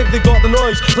crews, I think they got the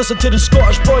noise. Listen to the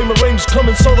Scottish boy, my rhymes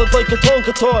coming solid like a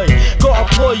Tonka toy. Got a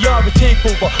ploy, yeah, we take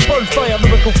over. Burn fire,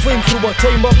 lyrical flame through my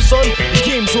time up, son. The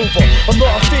game's over. I'm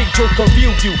not a fake joker,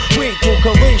 real you. Wait,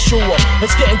 joker, late shower.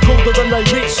 It's getting colder than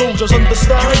irate soldiers,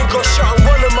 understand? You ain't got shot and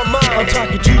one in my mind. I'm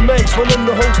talking 2 mates, one in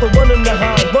the holster, one in the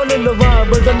hand. One in the line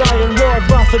with an iron rod,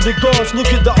 wrath of the gods. Look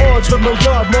at the odds with my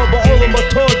yard mob, but all of my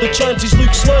Todd, the chances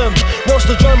look slim. Once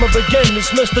the drama begin,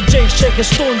 it's Mr. Jinx, check his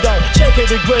stone down. Check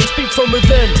it again, speak from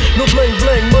within. No bling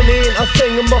bling, money ain't a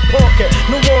thing in my pocket.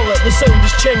 No wallet, the sound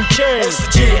is ching ching. It's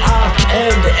the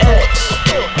G-I-N-X.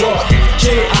 What?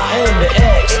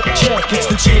 G-I-N-X. Check, it's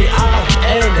the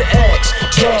G-I-N-X.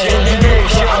 Draw in the middle,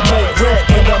 so I make rap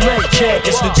and I make check.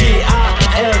 It's the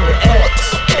G-I-N-X.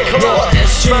 Come on,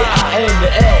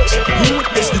 G-I-N-X.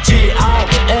 It's the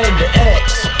G-I-N-X.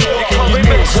 You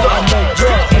know, so I make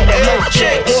rap and I make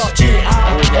check. What?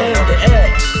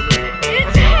 G-I-N-X.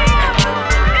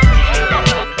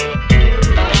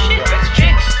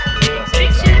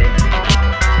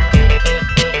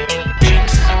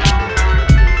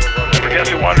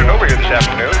 Wandered over here this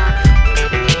afternoon.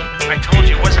 I told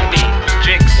you it wasn't me, it was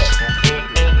Jinx.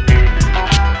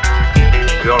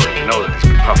 We already know that he's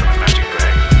been puffing a magic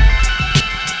bag.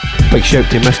 Big shout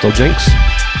to Mr. Jinx.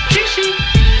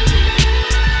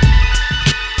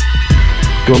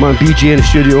 Got man BJ in the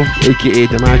studio, aka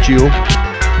DiMaggio,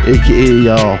 aka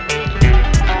your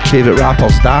favourite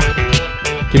rapper's Da.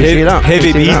 Can you say that?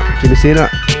 Heavy B. Can you say that?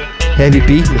 Heavy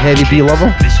B, the Heavy B lover.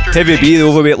 Heavy B, the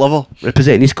overweight lover.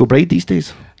 Representing East Bride these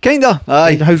days. Kinda,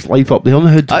 aye. How's life up there on the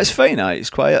hood? That's fine, aye. It's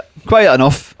quiet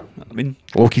enough. I mean,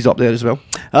 Loki's up there as well.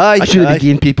 Aye. I should have been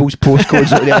giving people's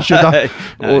postcodes out there, should I?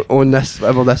 On this,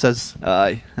 whatever this is.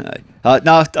 Aye.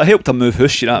 Nah, I helped him move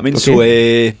house, you know what I mean?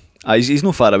 Okay. So, he's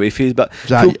not far away from us, but...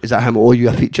 Is that him owe you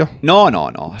a feature? No.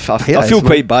 I feel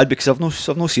quite bad because I've not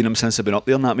seen him since I've been up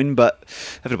there, you know what I mean? But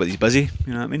everybody's busy,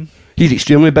 you know what I mean? He's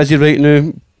extremely busy right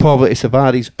now. Poverty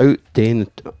Savari's out doing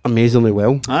amazingly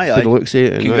well. Aye. Good looks at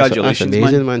it. Congratulations, that's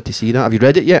amazing, man, to see that. Have you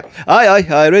read it yet? Aye.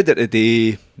 I read it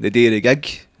the day of the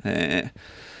gig.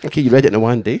 Okay, you read it in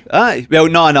one day? Aye. Well,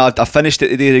 no, I finished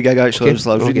it the day of the gig actually. Okay.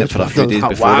 I was reading it for a few days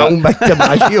before wow,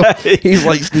 that. He's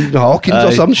like Stephen Hawking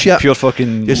or some shit. Pure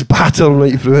fucking... Just battering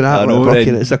right through that. I know,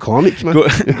 it's a comics, man. Go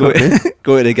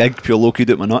to the gig, pure Loki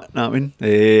out my nut, you know what I mean?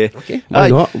 Okay,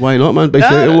 why not, man? Big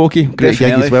shout out to Loki. Great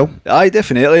gig as well. Aye,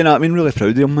 definitely, you know what I mean? Really proud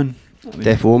of him, man.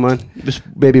 Defo, man. Just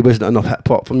maybe wasn't enough hip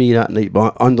hop for me that night,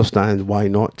 but I understand why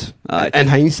not. In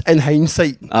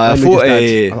hindsight, I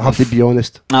have to be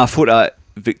honest. I thought that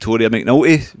Victoria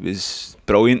McNulty was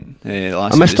brilliant.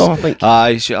 Last I missed her, I think.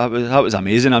 Aye, that was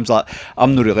amazing. I was like,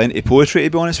 I'm not really into poetry, to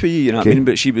be honest with you know what I mean?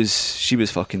 But she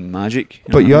was fucking magic.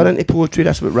 But you're into poetry,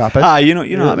 that's what rap is. Aye, you know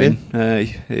what I mean?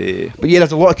 Aye. But yeah,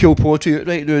 there's a lot of cool poetry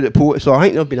right now that poets, so I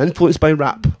think they've been influenced by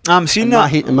rap. I'm seeing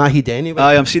that. In my head anyway.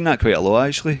 Aye, I'm seeing that quite a lot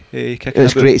actually.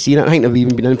 It's great seeing it. I think they've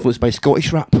even been influenced by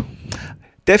Scottish rap.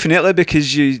 Definitely, because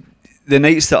the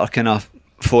nights that are kind of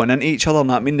falling into each other, you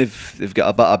know what I mean? They've got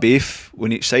a bit of beef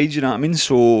on each side, you know what I mean?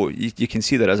 So you can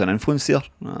see there is an influence there,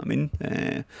 you know what I mean?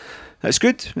 It's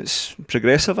good, it's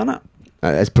progressive, isn't it?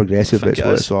 It is progressive, that's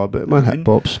what it's all about, man. Hip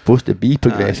hop's supposed to be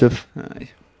progressive. Aye.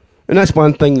 And that's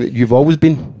one thing that you've always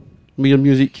been with your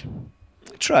music.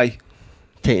 Try.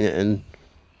 Taking it in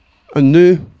a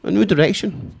new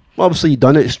direction. Well, obviously you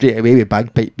done it straight away with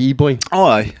Bagpipe B-Boy. Oh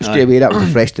aye. Straight away, that was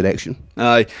a fresh direction.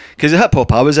 Aye, because the hip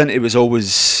hop I was into was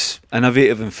always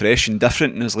innovative and fresh and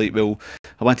different, and it's like, well,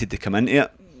 I wanted to come into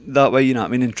it that way, you know what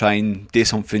I mean, and try and do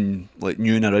something like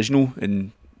new and original,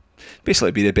 and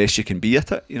basically be the best you can be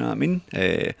at it, you know what I mean,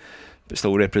 but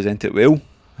still represent it well.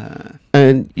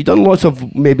 And you done lots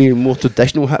of maybe more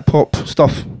traditional hip hop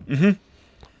stuff,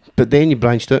 but then you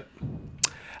branched out.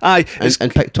 Aye,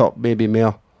 and picked up maybe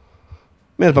more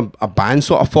of a band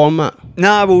sort of format.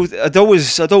 Nah, well, I'd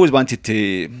always wanted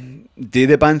to do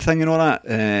the band thing and all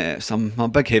that. So I'm a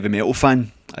big heavy metal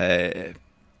fan.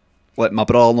 Like my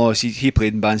brother-in-law, he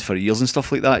played in bands for years and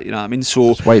stuff like that. You know what I mean? So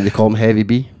that's why they call him Heavy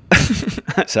B.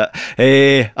 That's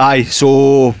it. Aye,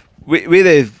 so with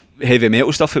the heavy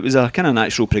metal stuff, it was a kind of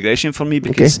natural progression for me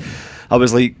because I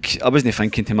was like, I wasn't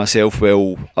thinking to myself,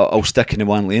 well, I'll stick in the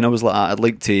one lane. I was like, I'd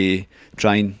like to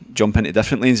try and jump into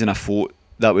different lanes, and I thought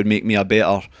that would make me a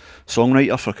better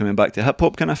songwriter for coming back to hip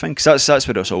hop kind of thing. Because that's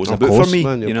what it's always about for me.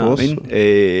 Man, you know what I mean?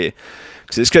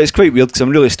 Because it's quite weird because I'm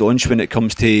really staunch when it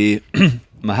comes to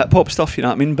my hip hop stuff. You know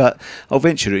what I mean? But I'll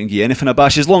venture out and give anything a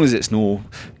bash as long as it's no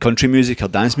country music or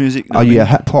dance music. You know Are you a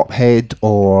hip hop head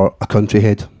or a country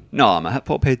head? No, I'm a hip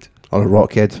hop head. Or a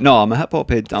rock head? No, I'm a hip hop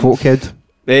head. Folk head?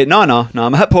 No,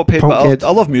 I'm a hip hop head, Punk but head.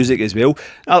 I love music as well.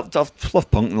 I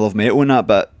love punk and love metal and that,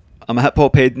 but I'm a hip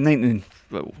hop head. 90%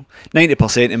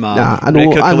 of my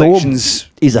record collections.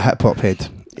 He's a hip hop head.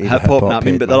 Hip hop, I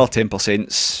mean, but the other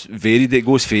 10%'s varied. It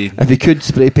goes for. If he could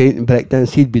spray paint and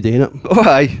breakdance, he'd be doing it. Oh,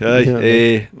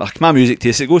 aye. My music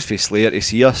taste, it goes for Slayer to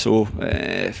Sia, so.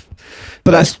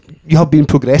 But you have been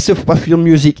progressive with your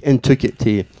music and took it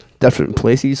to different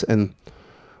places, and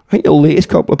I think your latest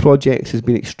couple of projects has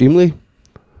been extremely.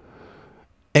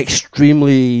 Well,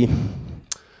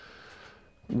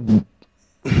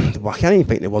 I can't even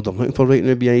think the word I'm looking for right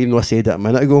now, even though I said it a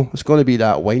minute ago. It's going to be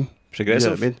that wine. Progressive? You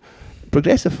know what I mean?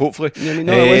 Progressive. Hopefully. You know what I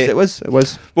mean? No, it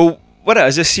was. Well, what it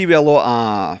is, I see with a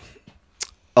lot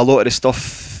of the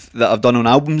stuff that I've done on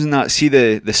albums and that, see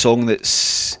the song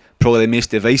that's probably the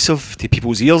most divisive to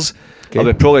people's ears, I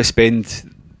would probably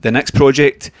spend the next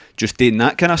project just doing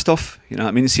that kind of stuff. You know what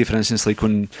I mean? See, for instance, like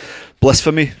on Bliss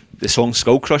for me, the song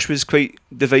Skull Crush was quite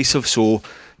divisive, so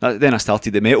then I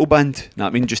started the metal band, you know what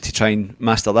I mean, just to try and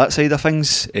master that side of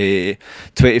things.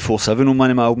 24/7 on one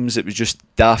of my albums, it was just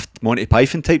daft Monty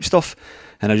Python type stuff,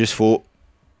 and I just thought,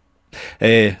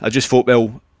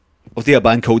 well, I'll do a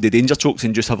band called The Danger Chokes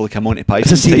and just have like a Monty Python.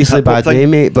 It's a seriously bad name,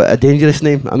 mate, but a dangerous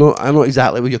name. I know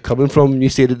exactly where you're coming from when you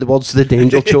say the words The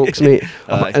Danger Chokes, mate,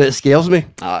 and it scares me.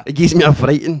 It gives me a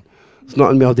frighten. It's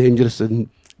nothing more dangerous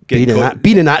than being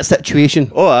in that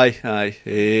situation. Oh,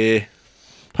 aye.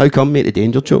 How come, mate, The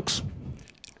Danger Chokes?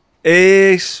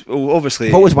 Well, obviously,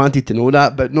 I've always wanted to know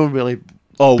that, but not really.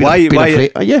 Oh, why I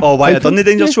done The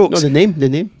Danger Chokes? No, the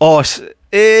name. Oh,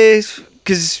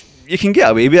 because you can get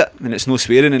away with it, and it's no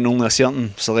swearing, and only a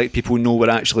certain select people know what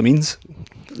it actually means.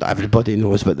 Everybody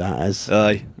knows what that is.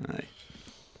 Aye.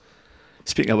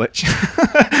 Speaking of which,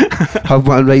 have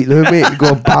one right now, mate.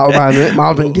 Go battle man,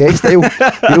 Marvin Gaye style.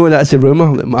 You know that's a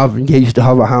rumour that Marvin Gaye used to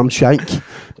have a ham shank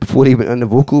before he went in the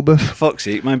vocal booth. Fuck's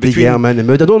sake, man! To get him in the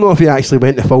mood. I don't know if he actually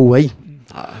went the full way.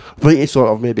 I think he sort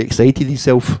of maybe excited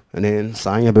himself and then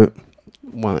sang about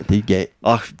wanting to get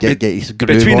his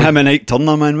groove between on. him and Ike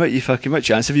Turner, man. What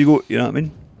chance have you got? You know what I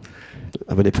mean?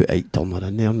 I would have put Ike Turner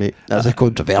in there, mate. That's a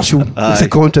controversial. It's a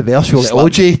controversial.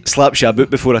 OJ slaps you a boot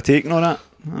before a take and all that.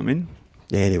 You know what I mean?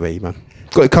 Anyway, man,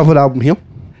 got a cover album here.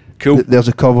 Cool. There's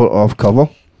a cover of Cover.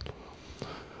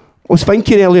 I was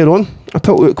thinking earlier on, I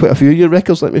put out quite a few of your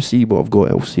records. Let me see what I've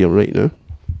got else here right now.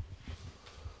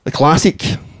 The classic.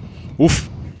 Oof.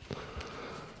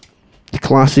 The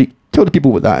classic. Tell the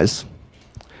people what that is.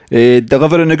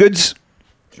 Delivering the Goodz.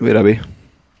 Where are we?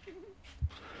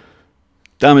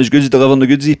 Damaged Goods, Delivering the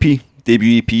Goods EP.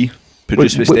 Debut EP.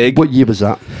 Produced with Steg. What year was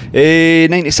that?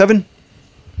 97.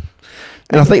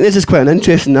 And I think this is quite an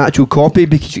interesting actual copy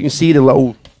because you can see the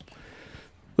little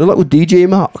DJ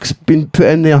marks been put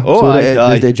in there. Oh, so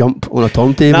aye. they jump on a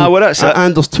turntable. Nah, well, that's it.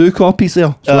 And there's 2 copies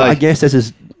there. So I guess this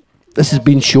has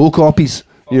been show copies.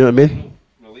 You know what I mean?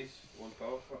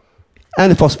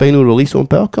 And the first final release on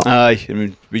Power Cut. Aye, I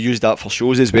mean, we used that for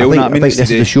shows as well. I think this is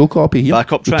the show copy here.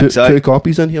 Backup tracks, 2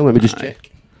 copies in here. Let me just check.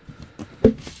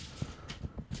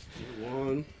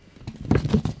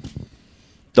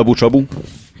 Double trouble.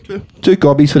 2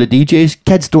 copies for the DJs.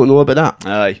 Kids don't know about that.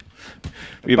 Aye.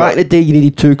 Back in the day, you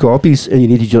needed 2 copies and you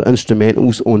needed your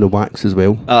instrumentals on the wax as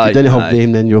well. Aye, you didn't have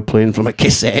them, then you were playing from a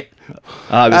cassette.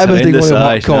 Everything was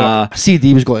horrendous.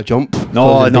 CD was got to jump.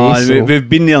 No, we've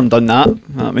been there and done that. You know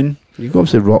what I mean? You've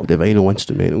obviously rocked the vinyl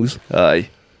instrumentals. Aye.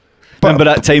 Remember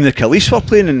that time the Khalees were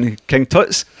playing in King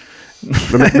Tut's?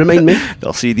 Remind me.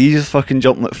 Their CDs are fucking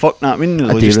jumping like fuck, know what I mean?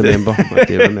 I do remember.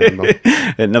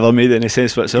 It never made any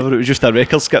sense whatsoever. It was just a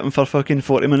record skipping for fucking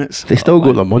 40 minutes. They still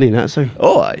got their money in that, so.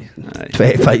 Oh, aye.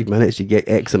 25 minutes, you get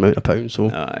X amount of pounds, so.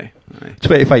 Aye.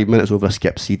 25 minutes over a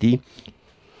skip CD.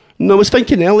 No, I was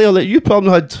thinking earlier that you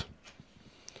probably had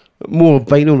more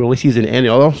vinyl releases than any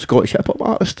other Scottish hip hop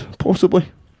artist, possibly.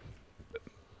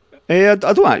 I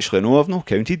don't actually know. I've not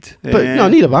counted. But no,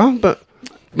 neither have I. But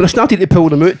when I started to pull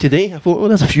them out today, I thought, well,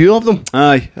 there's a few of them.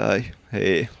 Aye.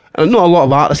 And not a lot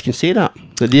of artists can say that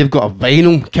they've got a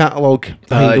vinyl catalogue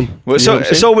behind them. Well,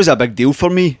 it's always a big deal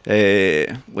for me.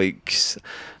 Like,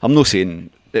 I'm not saying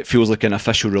it feels like an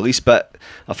official release, but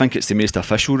I think it's the most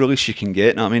official release you can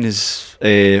get. I mean, is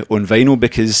on vinyl,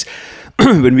 because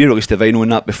when we released the vinyl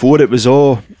and that before, it was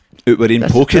all out with in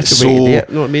pockets. That's the way to do it.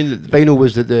 You know what I mean? The vinyl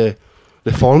was the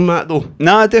format though.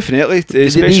 Nah, definitely.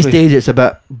 These days it's a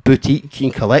bit boutique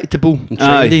and collectible and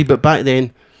trendy, but back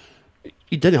then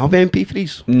you didn't have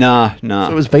MP3s. Nah.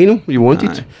 So it was vinyl you wanted.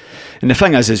 Aye. And the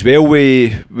thing is as well,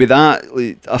 with that,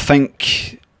 like, I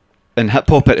think in hip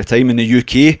hop at the time in the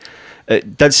UK,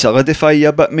 it did solidify you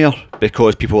a bit more,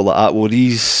 because people were like that, well,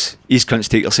 these cunts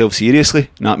take themselves seriously,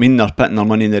 you know what I mean? They're putting their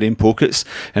money in their own pockets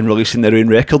and releasing their own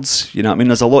records, you know what I mean?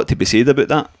 There's a lot to be said about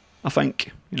that, I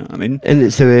think, you know what I mean? And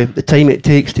it's the time it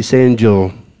takes to send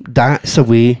your DATs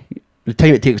away, the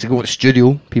time it takes to go to the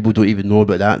studio, people don't even know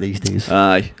about that these days.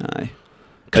 Aye.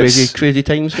 Crazy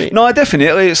times, mate. No,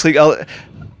 definitely, it's like...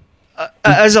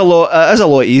 It is a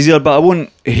lot easier, but I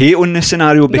won't hate on the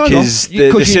scenario, because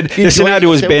the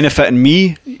scenario is benefiting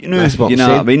me. You know what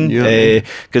I mean?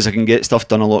 Because I can get stuff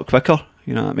done a lot quicker.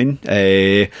 You know what I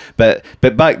mean?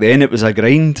 But back then it was a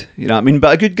grind. You know what I mean?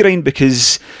 But a good grind,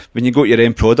 because when you got your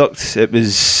end product, it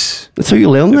was. That's how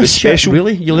you learn this shit. Special.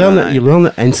 Really, you learn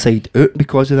it inside out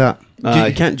because of that.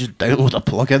 You can't just download a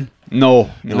plugin.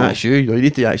 No. And that's you. You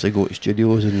need to actually go to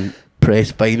studios and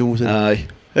press vinyls. Aye.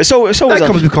 It's always that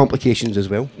comes with complications as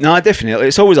well. No, definitely.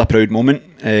 It's always a proud moment,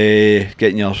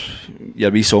 getting your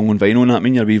wee song on vinyl, and I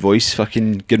mean your wee voice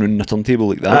fucking getting on the turntable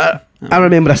like that. I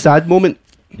remember a sad moment.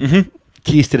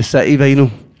 Keys to the City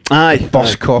vinyl. Aye.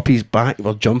 First copies back,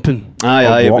 we're jumping.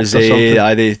 Aye. It was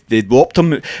they'd warped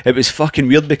them. It was fucking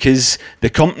weird, because the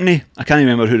company, I can't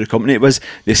remember who the company it was,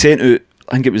 they sent out,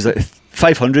 I think it was like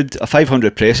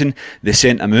 500 pressing, they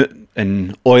sent them out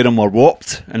and all of them were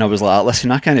warped, and I was like,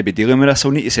 listen, I can't be dealing with this,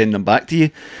 I'll need to send them back to you.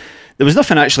 There was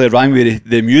nothing actually wrong with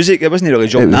the music, it wasn't really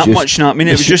jumping that much, you know what I mean?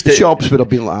 It was just the shops would have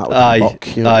been like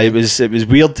that. It was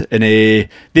weird, and they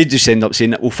just end up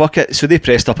saying, well, fuck it, so they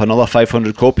pressed up another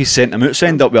 500 copies, sent them out, so I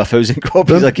ended up with 1,000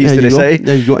 copies of Keys to the City.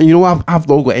 There you go. And you know, I've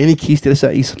not got any Keys to the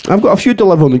Cities. I've got a few to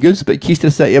live on the Goodz, but Keys to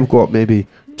the City I've got maybe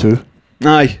 2.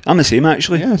 Aye, I'm the same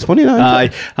actually. Yeah, it's funny that.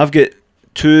 Aye, I've got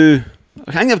 2.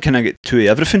 I think I've kind of got 2 of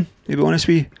everything, to be honest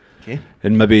with you. Okay.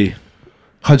 And maybe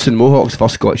Hudson Mohawk's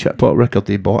first Scottish hip hop record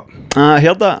they bought. I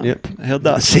heard that. Yep, I heard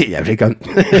that. Say every cunt.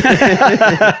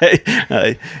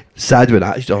 Aye. Sad when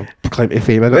that's your claim to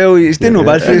fame, innit? Well, he's doing no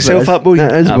bad for himself, that boy.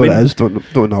 It is what it is.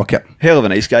 Don't knock it. Hell of a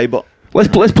nice guy, but let's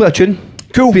play a tune.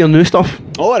 Cool. For your new stuff.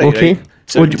 Alright. Okay. Right.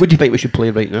 What do you think we should play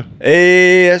right now?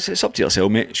 It's up to yourself,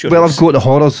 mate. Sure. Well, I've got the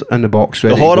horrors in the box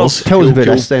ready. The horrors. Tell us about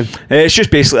this then. It's just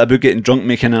basically about getting drunk,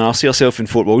 making an arse of yourself in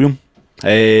Fort William.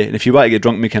 And if you want to get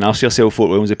drunk, making an arse of yourself, Fort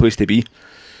William's the place to be.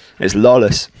 It's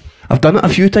lawless. I've done it a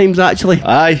few times actually.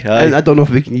 Aye. And I don't know if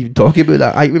we can even talk about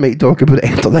that. We might talk about it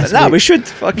after this. Nah, we should.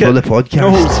 Fuck for the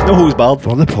podcast. No holds barred.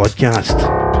 For the podcast.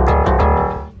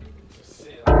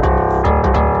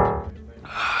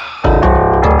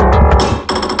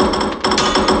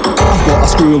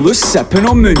 Screw loose, sipping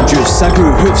on moon juice. I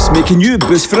grew hoofs, making new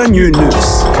boost for a new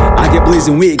noose. I get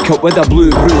blazing, wake up with a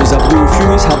blue bruise. A blue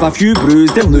fuse, have a few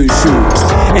brews, then lose shoes.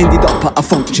 Ended up at a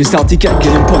function, started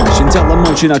kicking and punching till I'm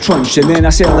munching a trunch, and then I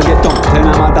say I get dumped. And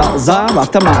I'm a dalzar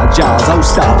after my jazz. I'll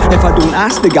start if I don't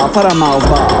ask the gal for a Miles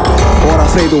bar, or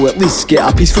afraid I'll at least get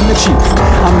a piece from the chief.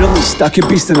 I'm released, I could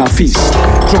beast in a feast.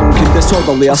 Drunk and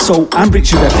disorderly assault, I'm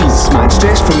breaching the peace. Man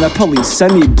stressed from the police, I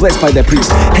need blessed by the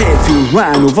priest. Head feels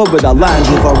ran over with a Land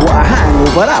Rover. What a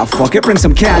hangover, ah fuck it, bring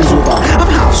some cans over. I'm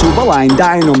half sober, lying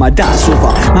dying on my dad's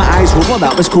sofa. My eyes over,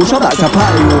 that was kosher, that's a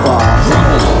party over.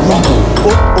 Rumble, rumble,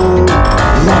 oh oh.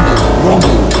 Rumble,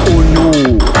 rumble, oh no.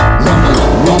 Rumble,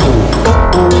 rumble,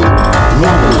 oh oh.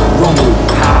 Rumble, rumble,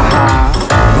 ha ha.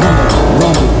 Rumble,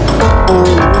 rumble, oh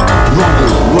oh.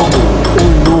 Rumble, rumble,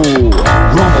 oh no.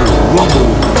 Rumble, rumble,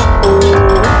 oh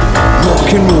oh. Rock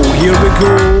and roll, here we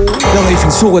go. The life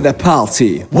and soul of the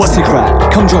party, what's the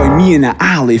crack? Come join me in the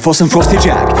alley for some Frosty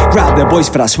Jack. Grab the boys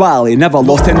for a swally, never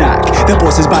lost a knack. The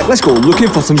boss is back, let's go looking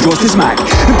for some jaws to smack.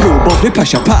 And pull both, we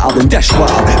push a patter then dish well.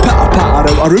 Patter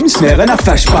out a room, snaring a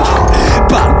fish bar.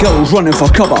 Bad girls running for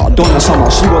cover, Donna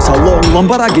Summer, she was a long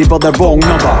lumber, I gave her the wrong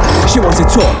number. She wants to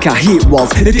talk, I hate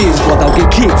words, it is blood, I'll get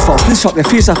cake first, then suck the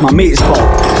face off my mate's ball.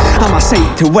 I'm a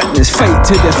sight to witness, fight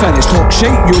to the finish, talk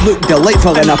shite, you look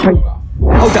delightful in a pint.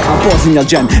 I'll dip my balls in your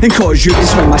gin and cause you to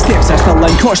swing my steps as the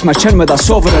line. Cost my chin with a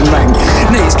sovereign ring.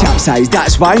 Nights capsized,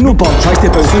 that's why no bird tries to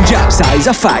bounce on Jap size.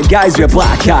 A fat guys with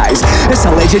black eyes. It's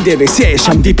a legendary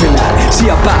session, I'm deep in it. See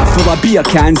a bat full of beer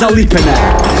cans, I'll leap in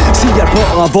it. See your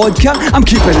bottle of vodka, I'm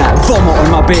keeping it. Vomit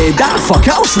on my bed, that fuck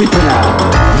it, I'll sleep in it.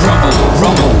 Rumble,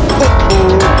 rumble,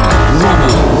 oh-oh.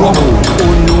 Rumble, rumble,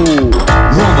 oh no.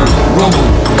 Rumble, rumble,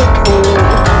 oh-oh.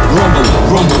 Rumble,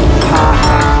 rumble,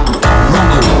 ha-ha.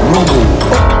 Rumble, rumble,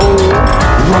 oh-oh.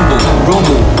 Rumble,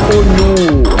 rumble, oh no.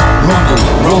 Rumble,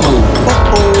 rumble,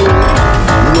 oh-oh.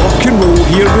 Rock and roll,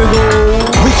 here we go.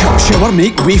 Wake up, shower,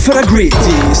 make way for a great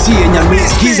day. Seeing your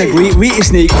mates gee's a great way to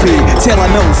snake prey. Tell a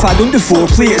milf I don't do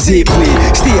foreplay, it's 8 play.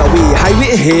 Stay away,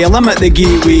 highway to hell, I'm at the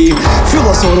gateway. Full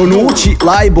of sorrow, no cheat,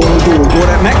 lie, borrow dough. Got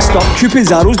it mixed up,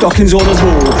 Cupid's arrows, duckings on his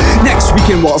low. Next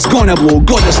weekend what's gonna blow,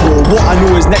 God is slow. What I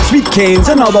know is next weekend's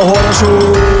another horror show.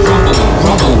 Rumble,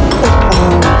 rumble,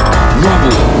 oh-oh.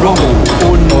 Rumble, rumble,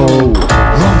 oh no.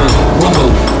 Rumble, rumble,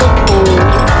 oh-oh.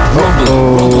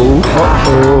 Rumble, rumble,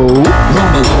 uh-oh.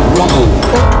 Rumble, rumble,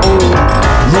 uh-oh.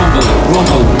 Rumble,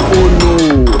 rumble, oh no.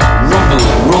 Rumble,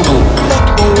 rumble,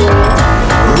 uh-oh.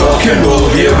 Rock and roll,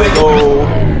 here we go.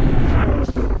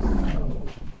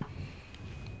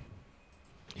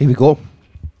 Here we go.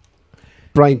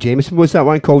 Brian Jamieson, what's that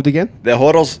one called again? The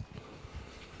Horrors.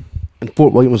 And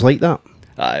Fort William was like that?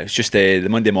 It's just the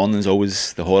Monday morning's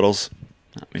always the Horrors.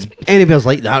 I mean, anybody's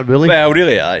like that, really? Well,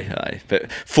 really, aye. But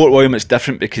Fort William, it's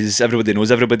different because everybody knows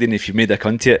everybody, and if you've made a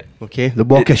cunt to it, okay, the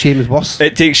walk of shame is worse.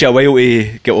 It takes you a while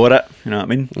to get over it. You know what I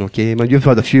mean? Okay, man, you've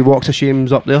had a few walks of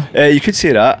shames up there. You could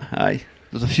say that. Aye.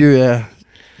 There's a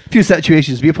few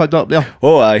situations we've had up there.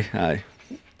 Oh, aye.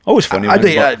 Always funny. I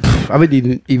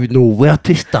wouldn't even know where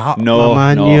to start. No,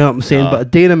 man, no, you know what I'm saying? no. But I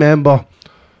do remember.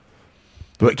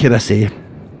 What can I say?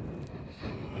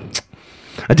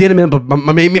 I do remember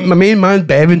my main man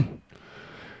Bevan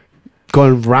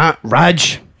going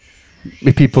raj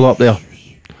with people up there.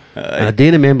 And I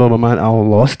do remember my man Al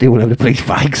Lost stealing every price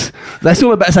fags. That's the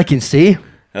only bits I can say.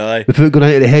 Aye. Without going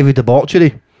into the heavy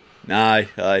debauchery. Aye.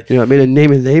 You know what I mean? And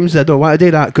naming names, I don't want to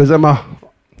do that because I'm a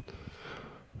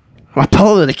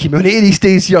pillar of the community these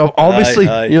days. You know, obviously,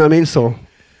 Aye. you know what I mean. So,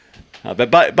 but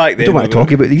back then, I don't want to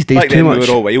talk about these days too much. We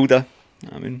were all wilder.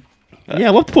 I mean, yeah,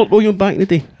 I loved Fort William back in the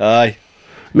day. Aye.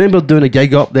 Remember doing a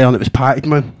gig up there and it was packed,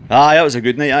 man. Aye, that was a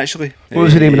good night actually. What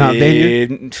was the name of that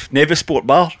venue? Nevis Sport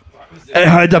Bar. It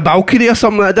had a balcony or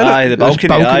something like that, didn't it? Aye, the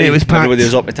balcony. It was packed. Everybody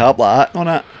was up the top like that on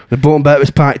it. The bottom bit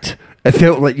was packed. It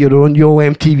felt like you were on Yo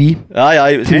MTV. Aye,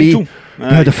 it was to mental. Me, we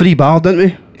had a free bar, didn't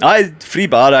we? Aye, free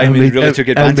bar. I mean, we really took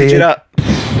advantage of that.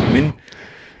 I mean,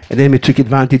 and then we took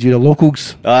advantage of the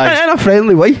locals. Aye. In a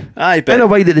friendly way. Aye, but in a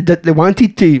way that they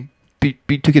wanted to be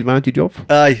took advantage of.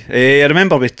 Aye, I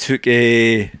remember we took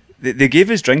they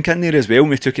gave us drink in there as well, and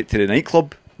we took it to the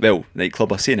nightclub. Well,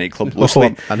 nightclub, I say nightclub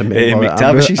loosely. I remember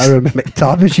McTavish's. I remember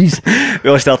McTavish's. We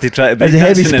all started trying to break dancing.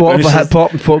 It's a heavy spot for hip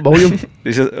hop and Fort William.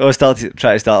 We all started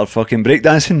trying to start our fucking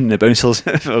breakdancing, and the bouncers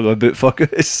were about fuck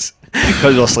us.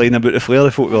 Because we were sliding about the flare,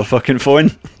 they thought we were fucking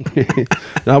fun.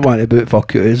 That one about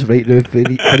fuck it is right now.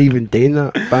 We're even doing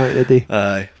that back in the day.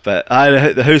 Aye, but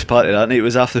the house party that night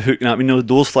was after hooking at me, the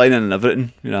doors flying in and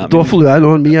everything. You know what the door flew in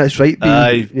on me, that's right.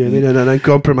 Aye. You know, in an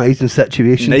uncompromising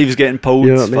situation. Knives getting pulled,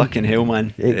 you know what fucking hell,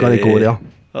 man. You ain't gonna go there.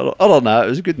 Other than that, it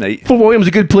was a good night. Fort William's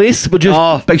a good place, but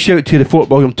just big shout out to the Fort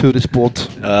William Tourist Board.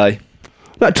 Aye.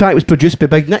 That track was produced by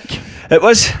Big Nick. It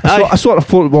was. I sort of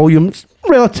Fort William's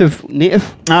relative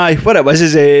native. Aye, what it was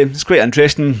is it's quite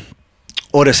interesting.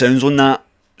 All the sounds on that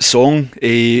song.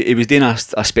 He was doing a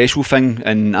special thing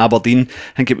in Aberdeen.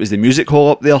 I think it was the music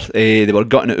hall up there. They were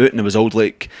gutting it out and there was old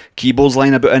like keyboards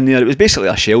lying about in there. It was basically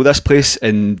a shell, this place,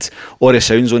 and all the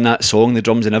sounds on that song, the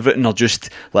drums and everything, are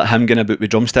just like him going about with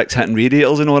drumsticks hitting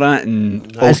radiators and all that,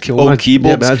 and all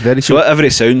keyboards. Yeah, very so every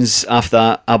sounds after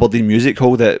that Aberdeen music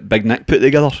hall that Big Nick put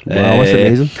together. Wow, that's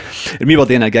amazing. And we were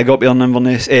doing a gig up there in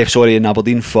Inverness, in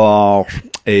Aberdeen for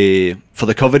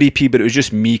the cover EP, but it was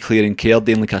just me, Claire and Kerr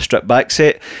doing like a stripped back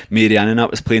set. Mary Ann and that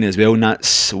was playing as well, and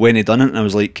that's when he done it. And I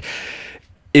was like,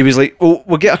 he was like, oh,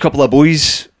 we'll get a couple of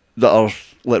boys that are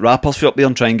like rappers for up there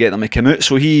and try and get them to come out.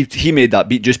 So he made that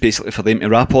beat just basically for them to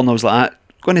rap on. I was like,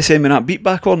 going to send me that beat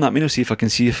back on that, see if I can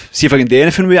see if I can do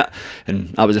anything with it. And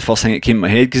that was the first thing that came to my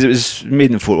head because it was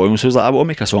made in Fort William. So I was like, I want to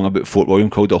make a song about Fort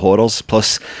William called The Horrors.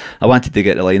 Plus, I wanted to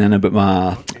get the line in about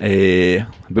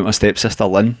my stepsister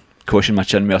Lynn caution my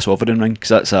chin with a sovereign ring, because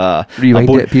that's a rewind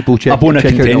it, people check a bone of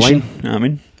check contention. out the line. You know what I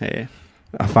mean?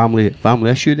 a family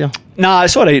issue there? Nah,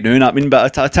 it's alright now, I mean,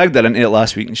 but I tagged her into it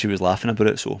last week and she was laughing about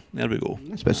it, so there we go.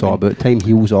 That's what it's all about. Time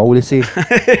heals all, they say.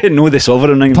 No, the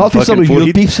sovereign. Apart from some of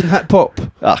your beefs in hip hop.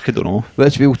 I don't know.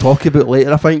 Which we'll talk about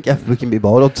later, I think, if we can be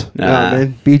bothered. Nah. You know what I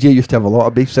mean? BJ used to have a lot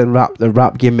of beefs in the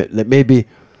rap game that maybe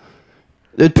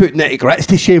they'd put nitty grits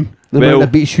to shame. The amount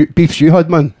of beefs you had,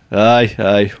 man.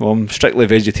 Aye. Well, I'm strictly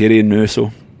vegetarian now,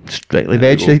 so. Strictly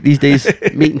veg these days.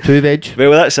 Meat and 2 veg.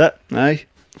 Well, that's it. Aye.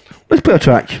 Let's play a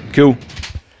track. Cool.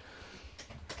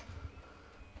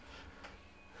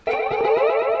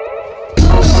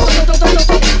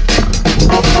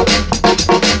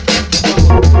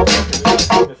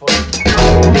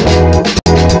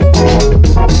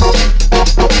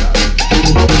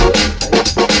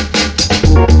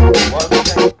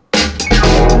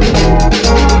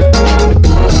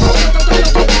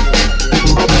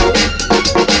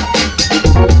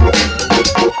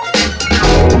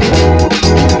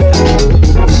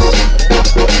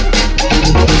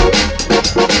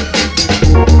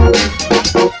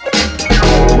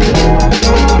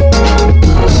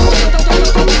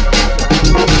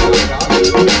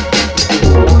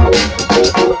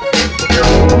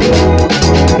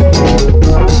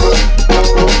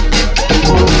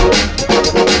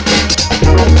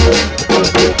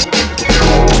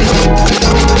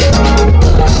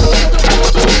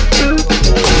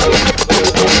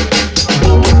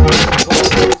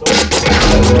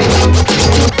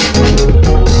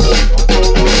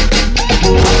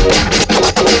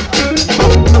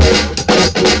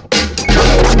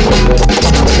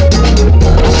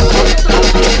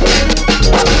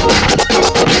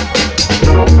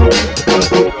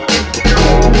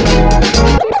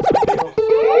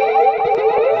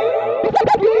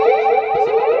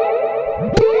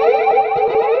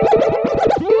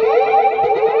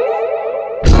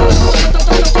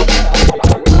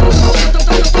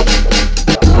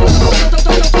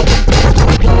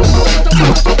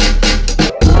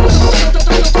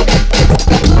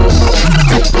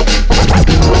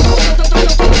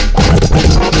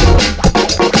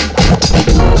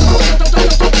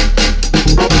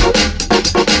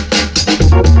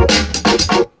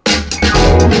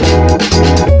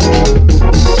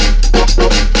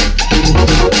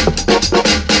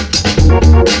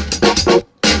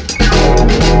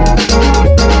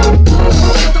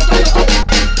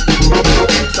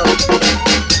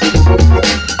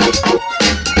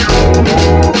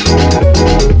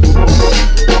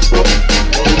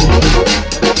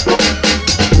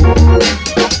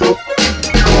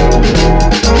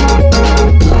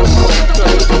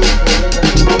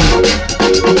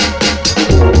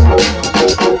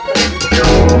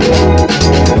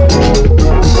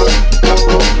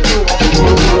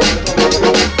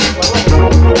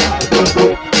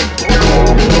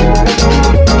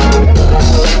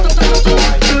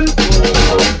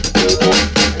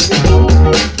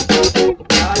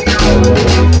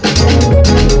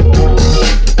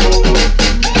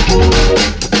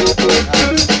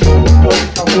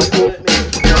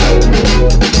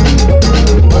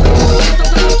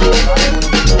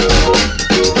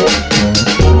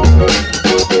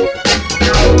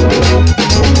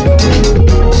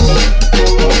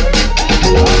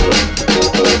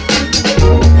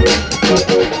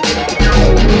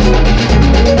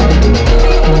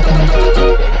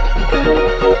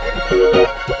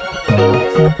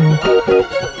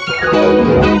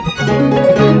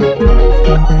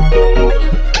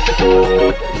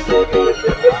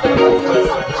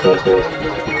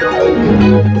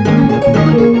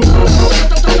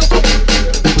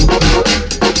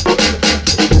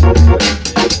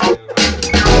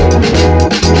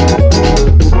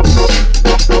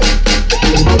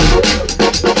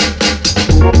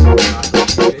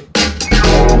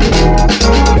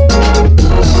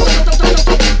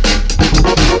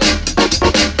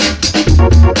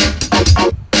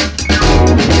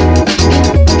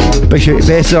 Big shout to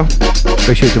Bessa,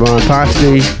 big shout to Brian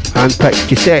Pasty, hand-picked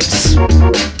cassettes.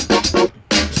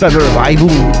 It's a bit of a revival,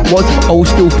 lots of old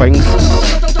school things,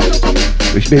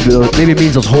 which maybe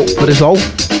means there's hope for us all.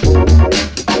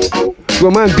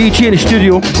 Well, man, BG in the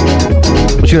studio.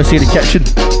 What you gonna say in the kitchen?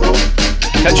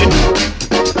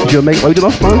 Is your mic loud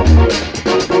enough, man?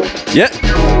 Yeah.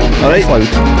 Alright. Loud.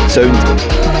 Sound.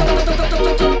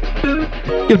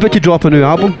 You're about to drop a new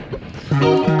album.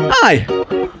 Aye.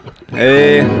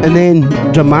 And then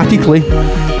dramatically,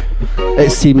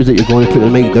 it seems that you're going to put the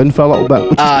mic down for a little bit,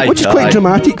 which is quite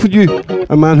dramatic for you,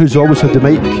 a man who's always had the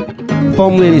mic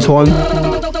firmly in his hand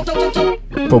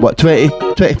for what,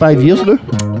 25 years now?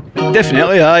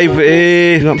 Definitely, aye.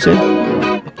 You know what I'm saying?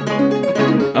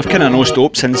 I've kind of no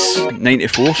stopped since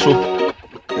 '94, so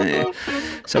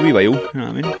It's a wee while, you know what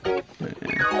I mean?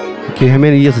 Okay, how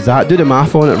many years is that? Do the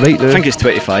math on it right now. I think it's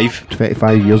 25.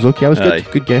 25 years, okay, that was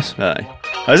good. Good guess. Aye.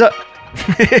 Is it?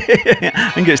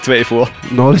 I think it's 24.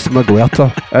 Norris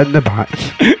McGuire in the back.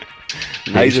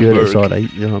 Nice, sure it's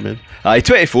alright, you know what I mean? Aye,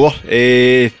 24.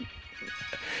 It's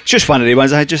just one of the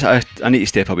ones. I need to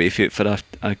step away from it for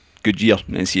a good year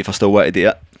and see if I still want to do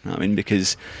it. You know what I mean?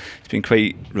 Because it's been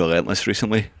quite relentless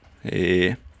recently.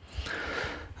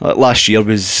 Last year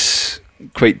was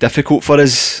quite difficult for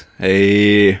us.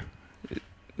 It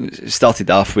started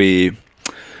off with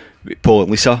Paul and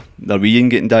Lisa, their wee Ian,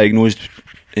 getting diagnosed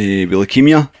with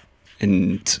leukemia,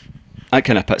 and that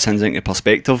kind of puts things into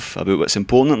perspective about what's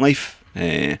important in life.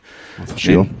 For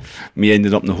sure. Me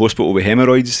ended up in the hospital with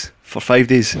hemorrhoids for 5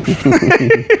 days.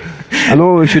 I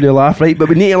know we shouldn't laugh, right? But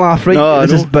we need to laugh, right?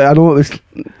 No, but I know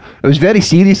it was very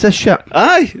serious, this shit.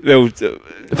 Aye, well,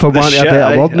 for want of a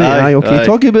better word, mate. Aye, okay. Aye.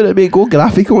 Talk about it, mate. Go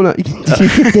graphic on it. You can do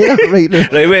it right now.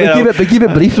 Right, wait, but keep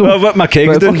it brief, though. Well, what my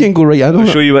keg's doing. Fucking go right in on I'll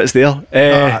show you what's there.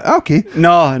 Okay.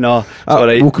 No, it's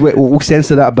alright. We'll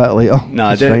censor that a bit later.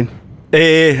 Nah, it's fine.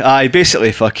 Aye,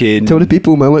 basically fucking... Tell the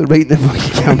people, man, look right in the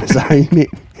fucking camera's eye, mate.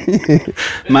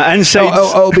 My insides...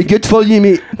 It'll be good for you,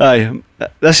 mate. Aye,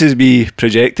 this is me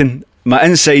projecting. My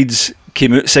insides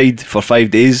came outside for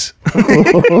 5 days.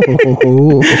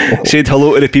 Said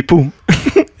hello to the people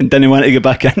and didn't want to get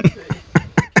back in.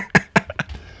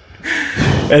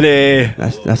 And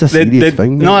that's a serious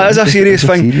thing. No, it is a serious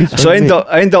thing. So I end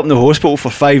up in the hospital for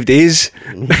 5 days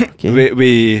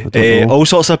with all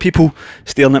sorts of people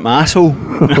staring at my asshole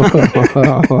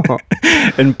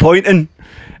and pointing.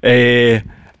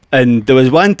 And there was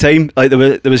one time, like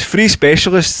there was 3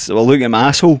 specialists that were looking at my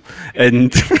asshole,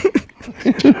 and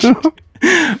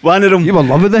one of them. You were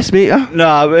loving this, mate.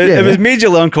 No, it was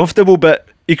majorly uncomfortable, but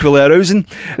equally arousing.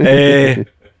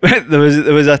 There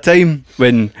was a time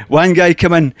when one guy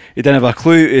came in, he didn't have a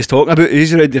clue what he was talking about.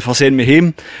 He's ready for sending me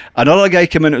home. Another guy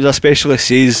came in, it was a specialist,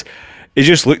 says, he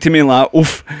just looked at me and like,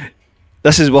 oof,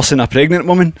 this is worse than a pregnant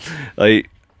woman. Like,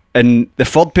 and the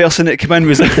third person that came in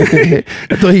was... I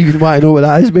don't even want to know what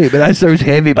that is, mate, but that sounds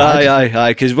heavy, bad.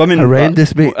 Aye, because women...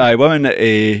 Horrendous, mate. Aye, women that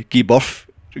give birth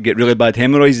get really bad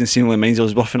hemorrhoids, and seemingly mine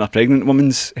was birthing a pregnant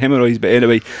woman's hemorrhoids. But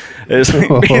anyway, it's like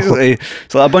basically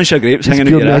it's like a bunch of grapes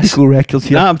hanging out your ass. Medical records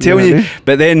here. Nah, I'm telling you.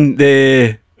 But then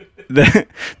the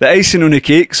icing on the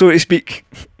cake, so to speak,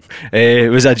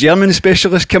 was a German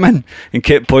specialist come in and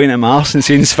kept pointing at my arse and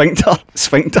saying sphinkter.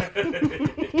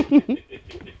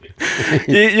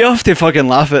 You have to fucking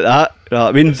laugh at that. You know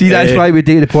what I mean? See, that's why we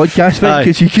do the podcast,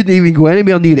 because you couldn't even go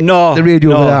anywhere near the radio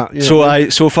with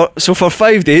that. So for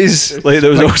 5 days, like there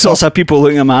was all sorts of people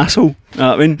looking at my asshole. You know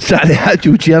what I mean? Is that the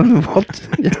actual German word?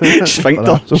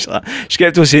 Sphinkter. She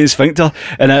kept on saying sphinkter,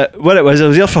 and what it was, I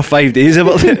was there for 5 days. They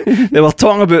were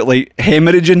talking about like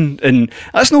hemorrhaging, and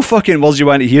that's no fucking words you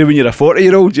want to hear when you're a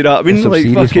 40-year-old. You know what I mean? Like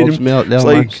fucking, it's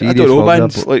like I don't know, man.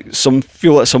 It's like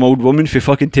feel like some old woman if you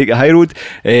fucking take a high road.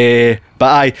 But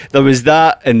aye, there was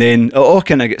that, and then it all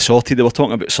kind of get sorted. They were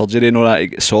talking about surgery and all that. It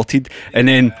get sorted, and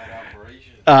then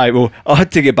well, I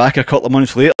had to get back a couple of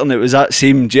months later, and it was that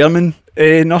same German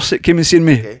nurse that came and seen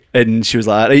me, and she was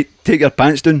like, "Right, take your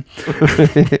pants down."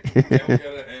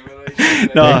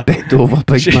 No, bent over,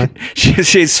 big man. She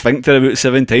said sphinkter about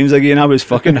 7 times again. I was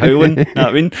fucking howling. You know what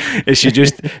I mean? And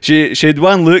she had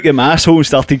one look at my asshole and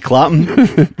started clapping.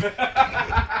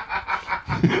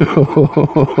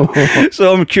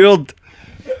 So I'm cured.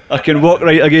 I can walk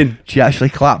right again. She actually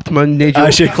clapped, man.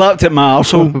 She clapped at my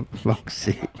arsehole. Fuck's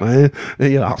sake, man.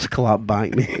 Your arse clapped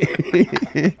back,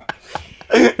 mate.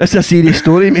 That's a serious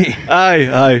story, mate.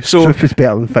 Aye. So truth is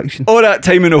better than fiction. All that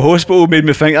time in the hospital made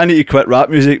me think I need to quit rap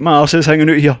music. My arse is hanging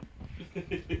out here.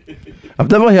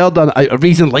 I've never heard a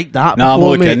reason like that. Nah,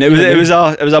 before, I'm not kidding.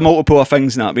 It was a multiple of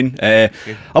things. You know what I mean?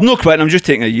 I'm not quitting. I'm just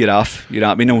taking a year off. You know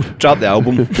what I mean? I'll drop the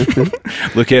album.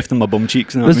 Look after my bum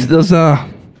cheeks. You know what I mean?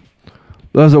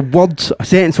 There's a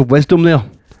sentence of wisdom there.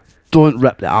 Don't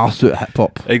rip the arse out of hip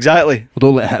hop. Exactly.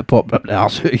 Don't let hip hop rip the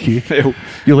arse out of you.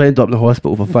 You'll end up in the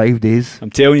hospital for 5 days. I'm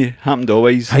telling you, happened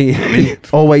always.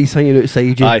 Always hanging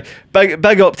outside you. Aye.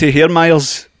 Big up to Hair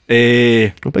Myers.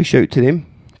 A big shout to them.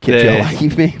 Kept you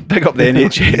alive, mate. Big up the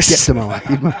NHS. Kept them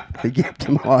alive, man. They kept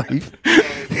them alive.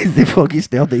 They fucking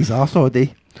stared at his arse all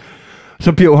day.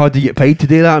 Some people had to get paid to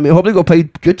do that. I mean, I hope they got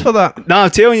paid good for that. No,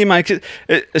 I'm telling you, Mike,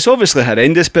 it's obviously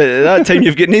horrendous, but at that time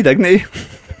you've got no dignity.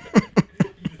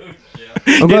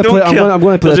 I'm going to play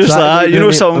a just track. Like, you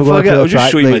know something, fuck it, I'll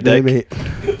just show you my dick.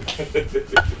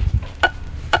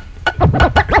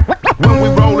 When we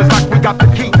roll, it's like we got the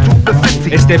key to the city.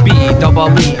 It's the B double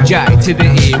E, J to the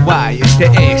A Y. It's the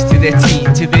S to the T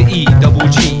to the E double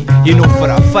G. You know for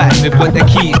a fact we've got the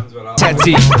key.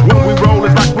 Teddy. When we roll,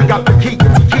 it's like we got the key to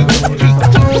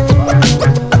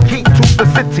the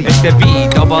city. It's the B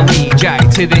double E, J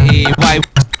to the A Y.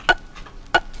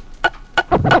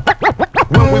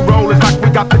 When we roll, it's like we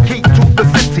got the key to the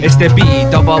city. It's the B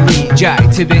double E, J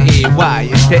to the A Y.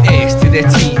 It's the S to the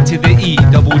T to the E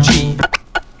double G.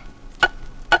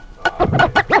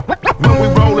 When we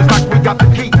roll, it's like we got the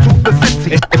key to the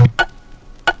city.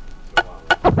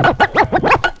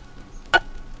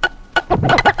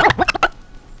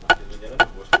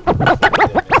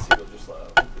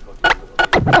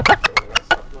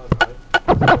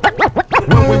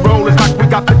 When we roll, it's like we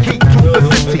got the key to the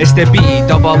city. It's the B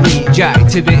double E, J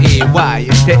to the A Y.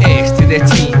 It's the S to the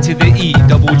T to the E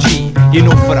double G. You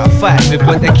know for a fact we've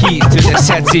got the keys to the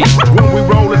city. When we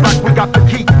roll, it's like we got the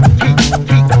key to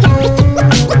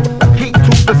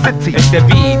the city. It's the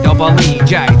B double E,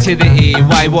 J to the A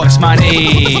Y. What's my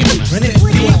name?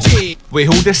 We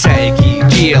hold the city key,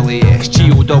 G-L-A-S,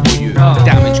 G-O-W.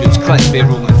 Damage goods click, they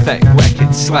rolling thick,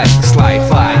 wicked, slick, sly,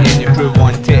 fly. And your crew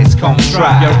one test, come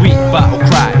try. Your weak battle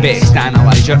cry, best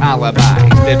analyse your alibis.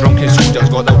 The drunken soldier's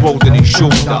got the world on his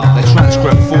shoulder. The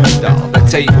transcript folder, the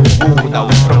title holder.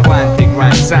 Went from land to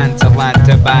grand sand to land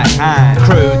to backhand.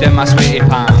 Crowd in my sweaty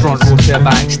pants, front row to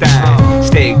back stand.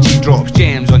 Steg G drops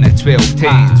gems on the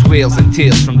 12-10s. Wheels and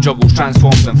tails from juggles,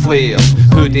 transforms and flares.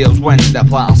 Who deals wins, the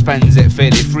platter spins it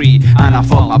very free. And I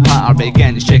thought my patter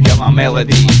begins, check out my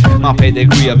melody. My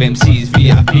pedigree of MC's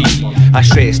VIP. I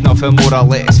stress nothing more or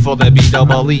less for the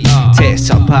B-double-E.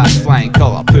 Tests are past, flying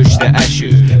colour, push the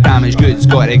issue. Damage goods,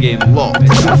 got a game locked,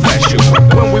 it's official.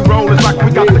 When we roll, it's like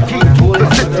we got the key to the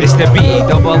city. It's the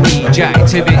B-double-E, J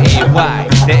to the A-Y.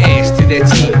 The S to the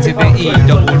T to the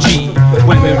E-double-G.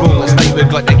 When we roll, it's like we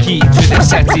got the key to the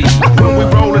city. When we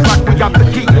roll, it's like we got the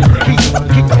key to the city.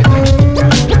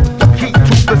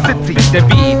 It's the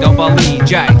B-double-E,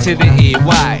 J to the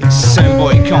A-Y.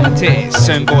 Soundboy contest,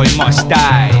 soundboy must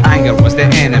die. Anger was the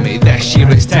enemy, this year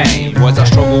it's time. Was a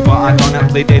struggle but I done it,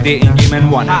 played the dating game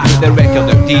and won it. Put the record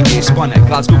out, DJ spun it,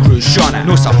 Glasgow crew shone it.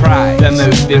 No surprise, the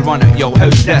move they run it, yo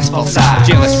how's this for side?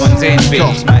 Jealous ones envy,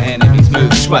 cause my enemies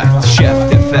move swift.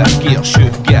 Shift to fifth gear,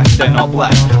 shoot, gift and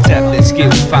uplift. Tip the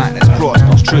scales, fatness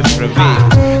prospers, truth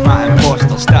prevails. My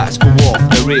imposter stats go off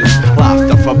the rails.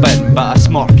 Laughter forbidden but a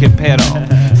smirk imperative.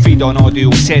 Feed on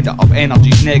audio, set it up,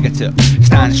 energy's negative.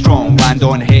 Stand strong, land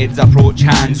on heads, approach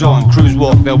hands on. Crews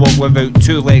walk the walk without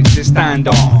two legs to stand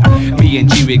on. Me and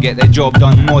G, we get the job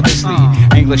done modestly.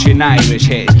 English and Irish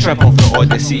heads, trip off the